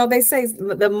 They say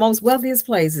the most wealthiest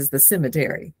place is the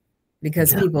cemetery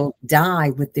because Yeah. people die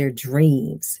with their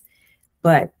dreams.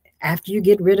 But after you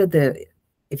get rid of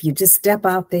if you just step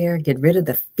out there, get rid of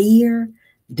the fear,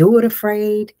 do it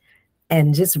afraid,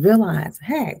 and just realize,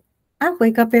 hey, I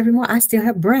wake up every morning, I still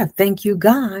have breath. Thank you,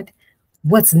 God.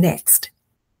 What's next?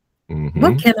 Mm-hmm.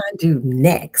 What can I do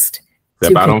next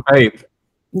Step to out on faith.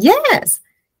 yes,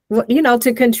 well,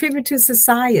 to contribute to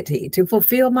society, to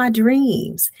fulfill my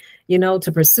dreams,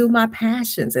 to pursue my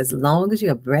passions. As long as you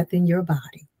have breath in your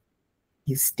body,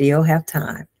 you still have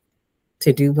time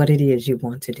to do what it is you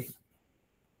want to do.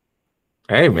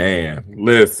 Hey man,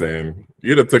 listen,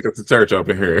 you done took us to church up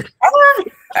in here.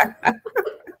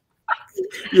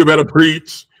 You better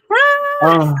preach.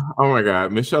 Oh my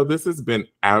God, Michelle, this has been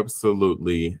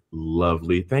absolutely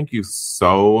lovely. Thank you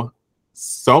so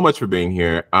much for being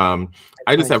here. I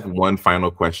just have one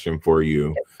final question for you.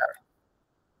 Yes, sir.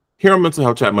 Here on Mental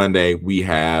Health Chat Monday, we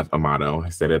have a motto. I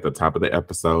said at the top of the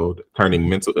episode, turning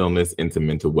mental illness into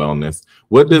mental wellness.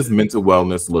 What does mental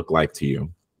wellness look like to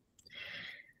you?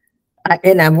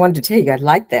 And I wanted to tell you, I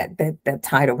like that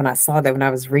title when I saw that when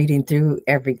I was reading through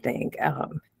everything.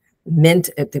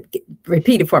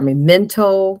 Repeat it for me.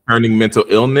 Mental. Turning mental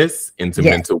illness into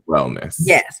Yes. mental wellness.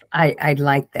 Yes, I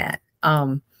like that.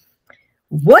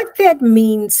 What that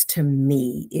means to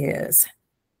me is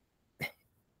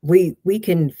we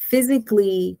can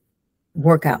physically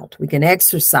work out, we can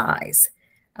exercise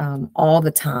all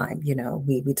the time.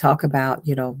 We talk about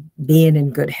being in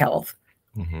good health,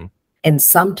 Mm-hmm. and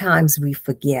sometimes we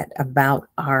forget about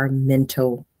our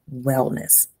mental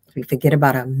wellness. We forget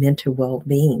about our mental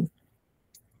well-being,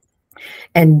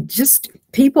 and just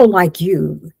people like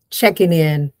you checking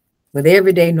in with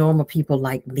everyday normal people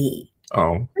like me.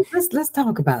 Oh, Let's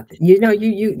talk about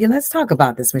it. Let's talk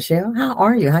about this, Michelle. How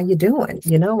are you? How you doing?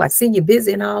 I see you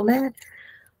busy and all that,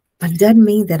 but it doesn't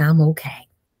mean that I'm okay.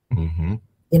 mm-hmm.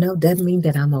 Doesn't mean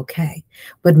that I'm okay.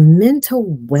 But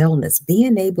mental wellness,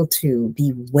 being able to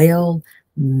be well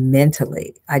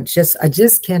mentally, I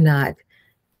just cannot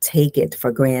take it for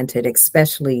granted,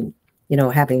 especially,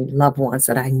 having loved ones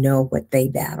that I know what they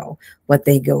battle, what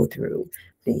they go through,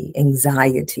 the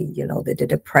anxiety, the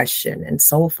depression and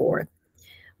so forth.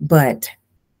 But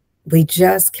we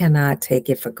just cannot take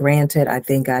it for granted. I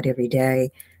thank God every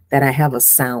day that I have a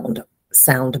sound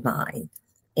mind.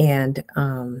 And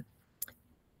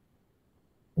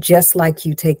just like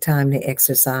you take time to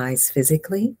exercise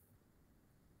physically,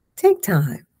 take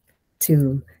time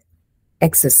to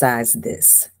exercise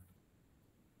this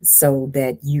so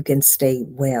that you can stay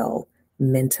well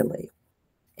mentally.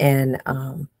 And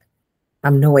I'm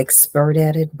no expert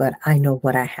at it, but I know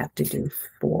what I have to do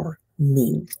for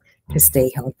me to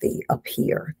stay healthy up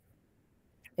here.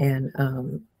 And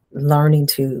learning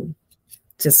to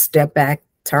step back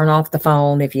turn off the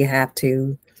phone if you have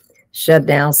to, shut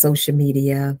down social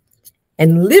media.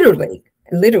 And literally,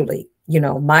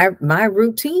 my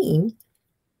routine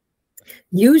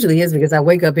usually is, because I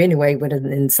wake up anyway with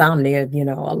an insomnia,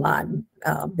 a lot,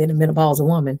 been a menopausal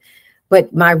woman.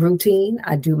 But my routine,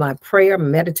 I do my prayer,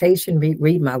 meditation,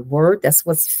 read my word. That's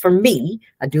what's for me.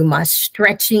 I do my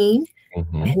stretching.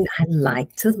 And I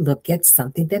like to look at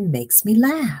something that makes me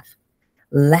laugh.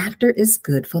 Laughter is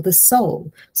good for the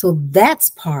soul. So that's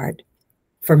part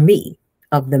for me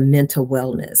of the mental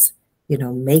wellness,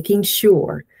 making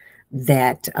sure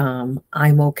that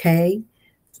I'm okay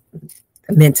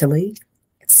mentally,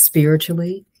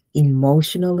 spiritually,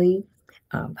 emotionally,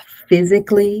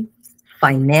 physically,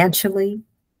 financially.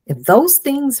 If those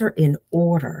things are in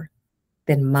order,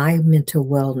 then my mental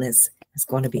wellness is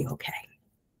going to be okay.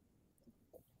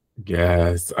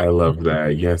 Yes, I love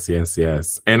that. Yes, yes,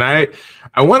 yes. And I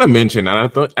want to mention,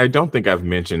 and I don't think I've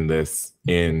mentioned this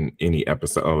in any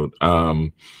episode.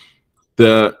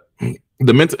 The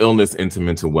mental illness into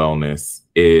mental wellness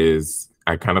is,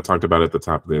 I kind of talked about at the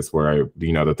top of this, where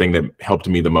the thing that helped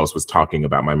me the most was talking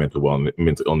about my mental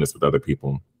illness with other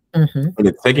people. And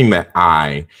it's taking that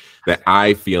I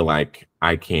feel like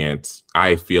I can't,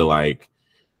 I feel like,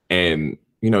 and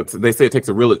they say it takes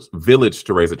a village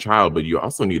to raise a child, but you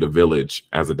also need a village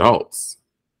as adults.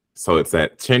 So it's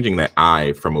that changing that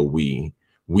I from a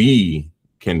we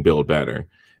can build better.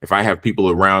 If I have people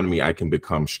around me, I can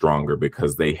become stronger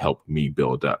because they help me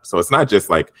build up. So it's not just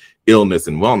like illness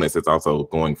and wellness. It's also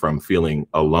going from feeling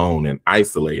alone and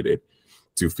isolated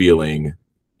to feeling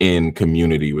in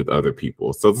community with other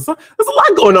people. So there's a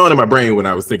lot going on in my brain when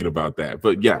I was thinking about that.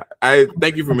 But yeah, I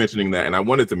thank you for mentioning that. And I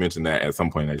wanted to mention that at some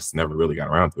point. I just never really got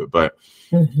around to it. But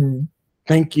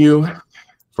thank you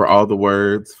for all the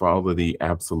words, for all of the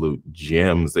absolute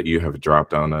gems that you have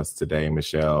dropped on us today,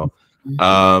 Michelle.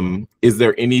 Is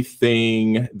there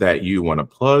anything that you want to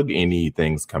plug? Any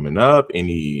things coming up?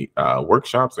 Any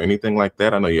workshops or anything like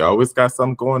that? I know you always got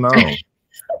something going on.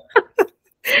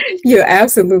 You're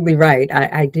absolutely right.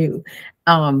 I do.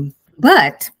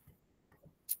 But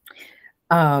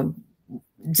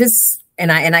just,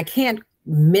 and I can't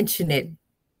mention it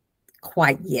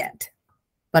quite yet,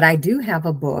 but I do have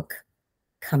a book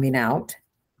coming out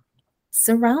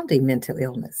surrounding mental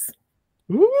illness.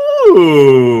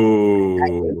 Ooh.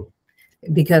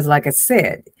 Because like I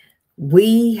said,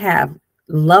 we have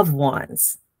loved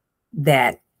ones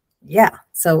that,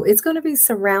 so it's going to be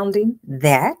surrounding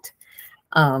that.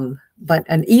 But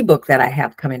an ebook that I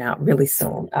have coming out really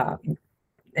soon,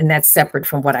 and that's separate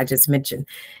from what I just mentioned,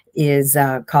 is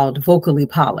called Vocally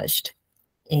Polished.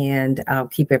 And I'll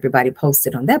keep everybody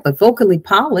posted on that. But Vocally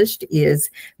Polished is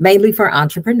mainly for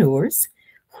entrepreneurs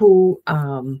who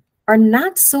are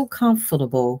not so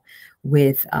comfortable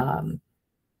with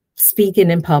speaking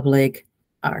in public,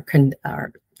 or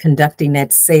conducting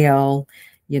that sale,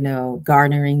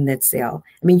 garnering that sale.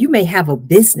 I mean, you may have a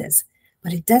business,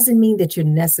 but it doesn't mean that you're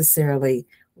necessarily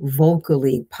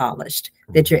vocally polished,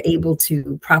 that you're able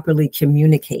to properly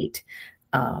communicate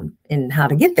in how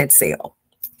to get that sale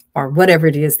or whatever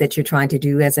it is that you're trying to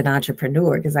do as an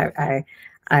entrepreneur. Because I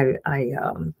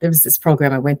there was this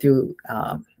program I went through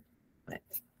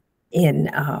in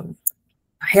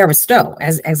Harris Stowe.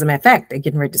 As a matter of fact, they're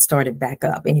getting ready to start it back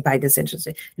up. Anybody that's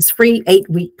interested, it's free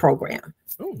 8-week program.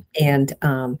 Ooh. And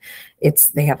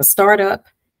they have a startup.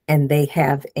 And they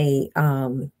have a,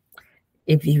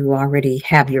 if you already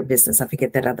have your business, I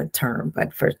forget that other term,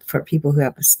 but for people who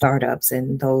have startups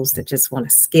and those that just want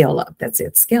to scale up, that's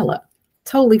it, scale up.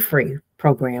 Totally free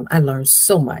program. I learned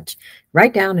so much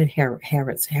right down in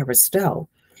Harris Stowe.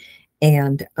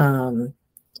 And I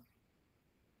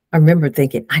remember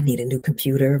thinking, I need a new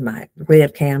computer. My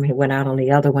webcam had went out on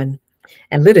the other one.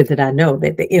 And little did I know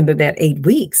that at the end of that 8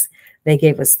 weeks, they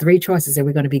gave us 3 choices that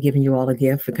we're going to be giving you all a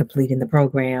gift for completing the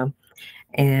program.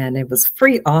 And it was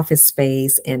free office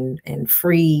space and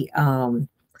free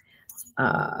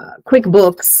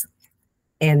QuickBooks.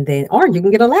 And then, or you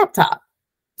can get a laptop.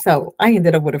 So I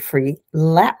ended up with a free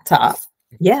laptop.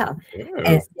 Yeah.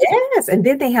 Yes. And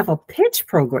then they have a pitch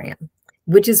program,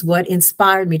 which is what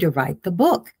inspired me to write the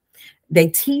book. They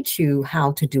teach you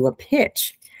how to do a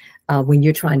pitch when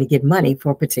you're trying to get money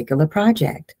for a particular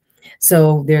project.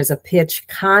 So there's a pitch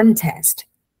contest,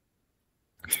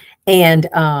 and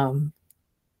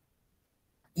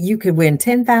you could win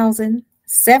 10,000,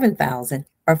 7,000,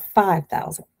 or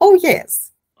 5,000. Oh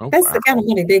yes, that's wow. The kind of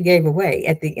money they gave away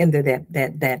at the end of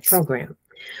that program.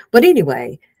 But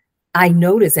anyway, I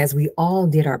noticed as we all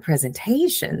did our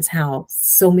presentations how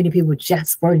so many people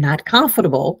just were not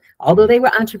comfortable, although they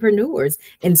were entrepreneurs,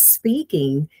 in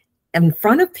speaking in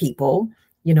front of people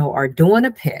are doing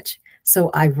a pitch.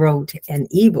 So I wrote an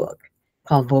ebook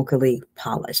called Vocally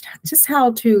Polished, just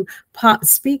how to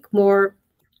speak more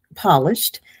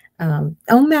polished.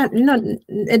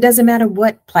 It doesn't matter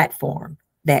what platform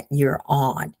that you're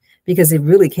on, because it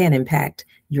really can impact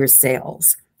your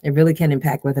sales. It really can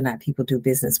impact whether or not people do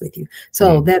business with you.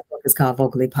 So that book is called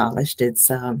Vocally Polished.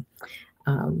 It's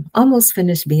almost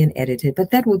finished being edited,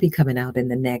 but that will be coming out in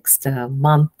the next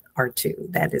month or two.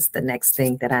 That is the next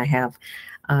thing that I have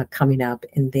coming up.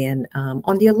 And then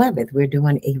on the 11th, we're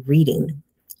doing a reading,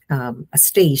 a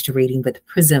staged reading with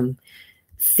Prism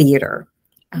Theater.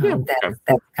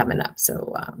 That's coming up.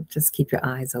 So just keep your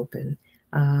eyes open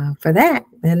for that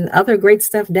and other great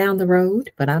stuff down the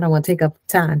road. But I don't want to take up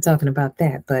time talking about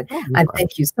that. But I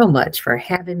thank you so much for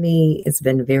having me. It's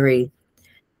been very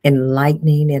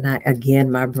enlightening. And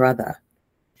again, my brother,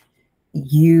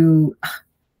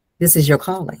 this is your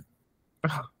calling.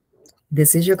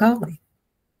 This is your calling,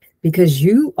 because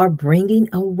you are bringing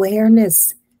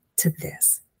awareness to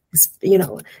this.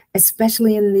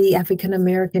 Especially in the African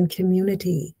American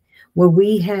community, where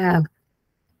we have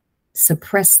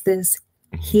suppressed this,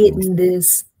 hidden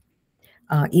this,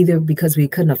 either because we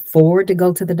couldn't afford to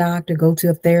go to the doctor, go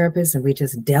to a therapist, and we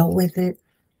just dealt with it.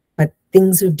 But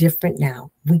things are different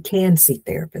now. We can see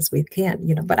therapists. We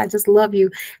can't, but I just love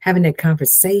you having that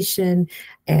conversation.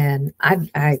 And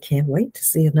I can't wait to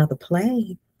see another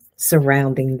play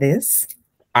surrounding this.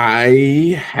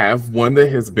 I have one that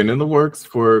has been in the works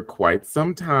for quite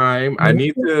some time. I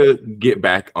need to get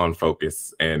back on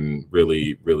focus and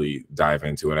really, really dive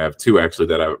into it. I have two actually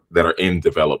that are in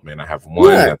development. I have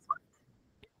one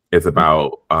it's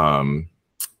about not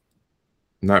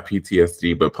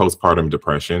PTSD, but postpartum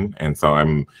depression. And so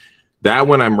I'm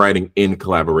writing in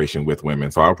collaboration with women.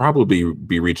 So I'll probably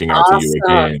be reaching out to you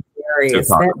again to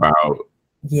talk about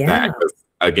that.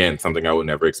 Again, something I would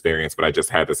never experience, but I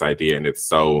just had this idea and it's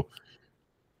so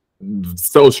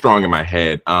strong in my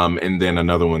head. And then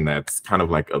another one that's kind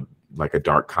of like a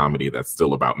dark comedy that's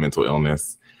still about mental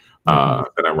illness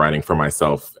that I'm writing for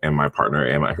myself and my partner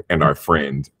and our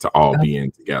friend to all be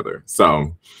in together.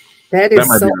 So that is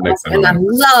so awesome. And I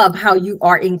love how you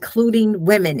are including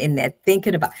women in that,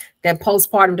 thinking about that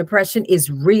postpartum depression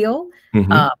is real.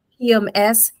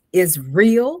 PMS is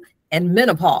real. And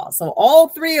menopause. So all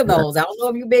three of those, I don't know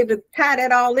if you'll be able to tie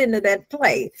that all into that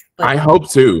play. But I hope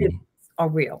to. Are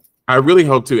real. I really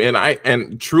hope to.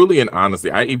 And truly and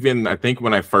honestly, I think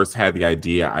when I first had the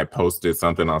idea, I posted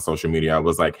something on social media. I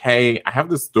was like, hey, I have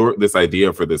this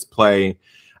idea for this play.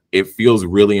 It feels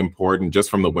really important, just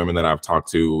from the women that I've talked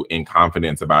to in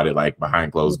confidence about it, like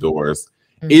behind closed doors.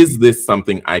 Is this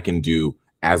something I can do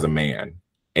as a man?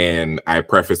 And I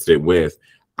prefaced it with,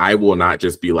 I will not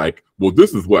just be like, well,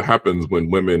 this is what happens when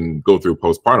women go through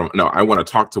postpartum. No, I want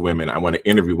to talk to women. I want to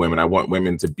interview women. I want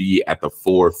women to be at the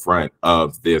forefront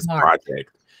of this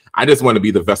project. I just want to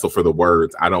be the vessel for the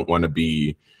words. I don't want to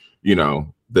be,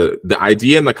 the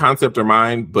idea and the concept are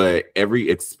mine, but every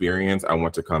experience I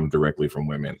want to come directly from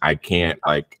women. I can't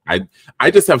I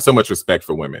just have so much respect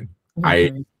for women.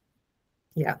 I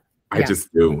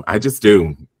just do.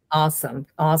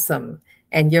 Awesome.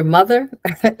 And your mother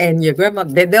and your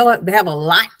grandmother, they'll have a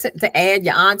lot to add,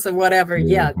 your aunts or whatever.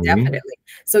 Yeah, definitely.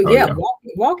 So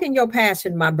walk in your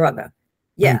passion, my brother.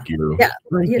 Yeah. Thank you. Yeah.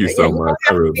 Thank you so much.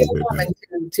 I really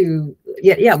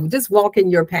just walk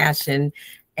in your passion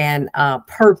and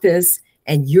purpose.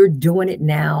 And you're doing it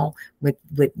now with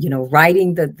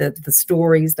writing the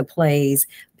stories, the plays,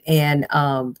 and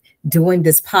doing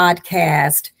this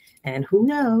podcast. And who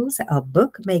knows, a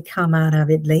book may come out of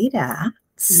it later,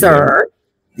 sir.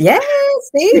 Yes,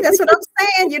 see, that's what I'm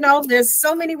saying. There's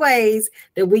so many ways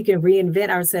that we can reinvent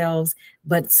ourselves,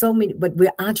 but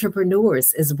we're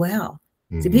entrepreneurs as well.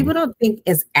 See, people don't think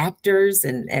as actors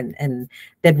and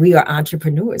that we are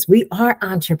entrepreneurs. We are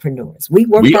entrepreneurs. We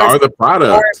are the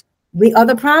product. We are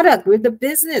the product. We're the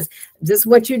business. Just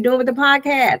what you're doing with the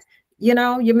podcast.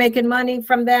 You're making money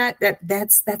from that.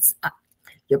 That's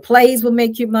your plays will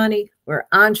make you money. We're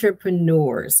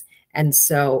entrepreneurs. And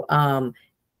so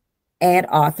add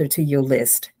author to your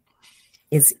list.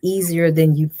 It's easier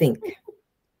than you think.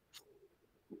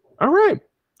 All right.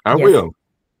 I will.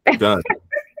 Done.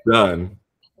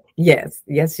 Yes.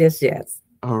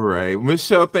 All right.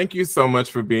 Michelle, thank you so much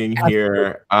for being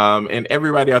here. And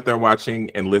everybody out there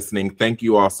watching and listening, thank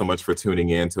you all so much for tuning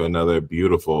in to another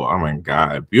beautiful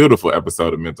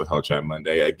episode of Mental Health Chat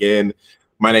Monday. Again,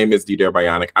 my name is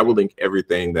Dillard. I will link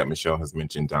everything that Michelle has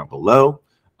mentioned down below.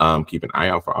 Keep an eye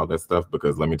out for all that stuff,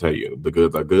 because let me tell you, the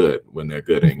goods are good when they're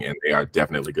gooding, and they are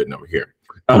definitely good over here.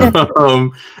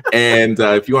 And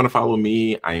if you want to follow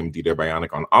me, I am Dillard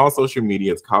Bionic on all social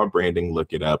media. It's called Branding.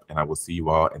 Look it up, and I will see you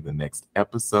all in the next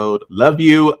episode. Love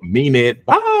you. Mean it.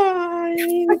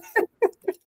 Bye.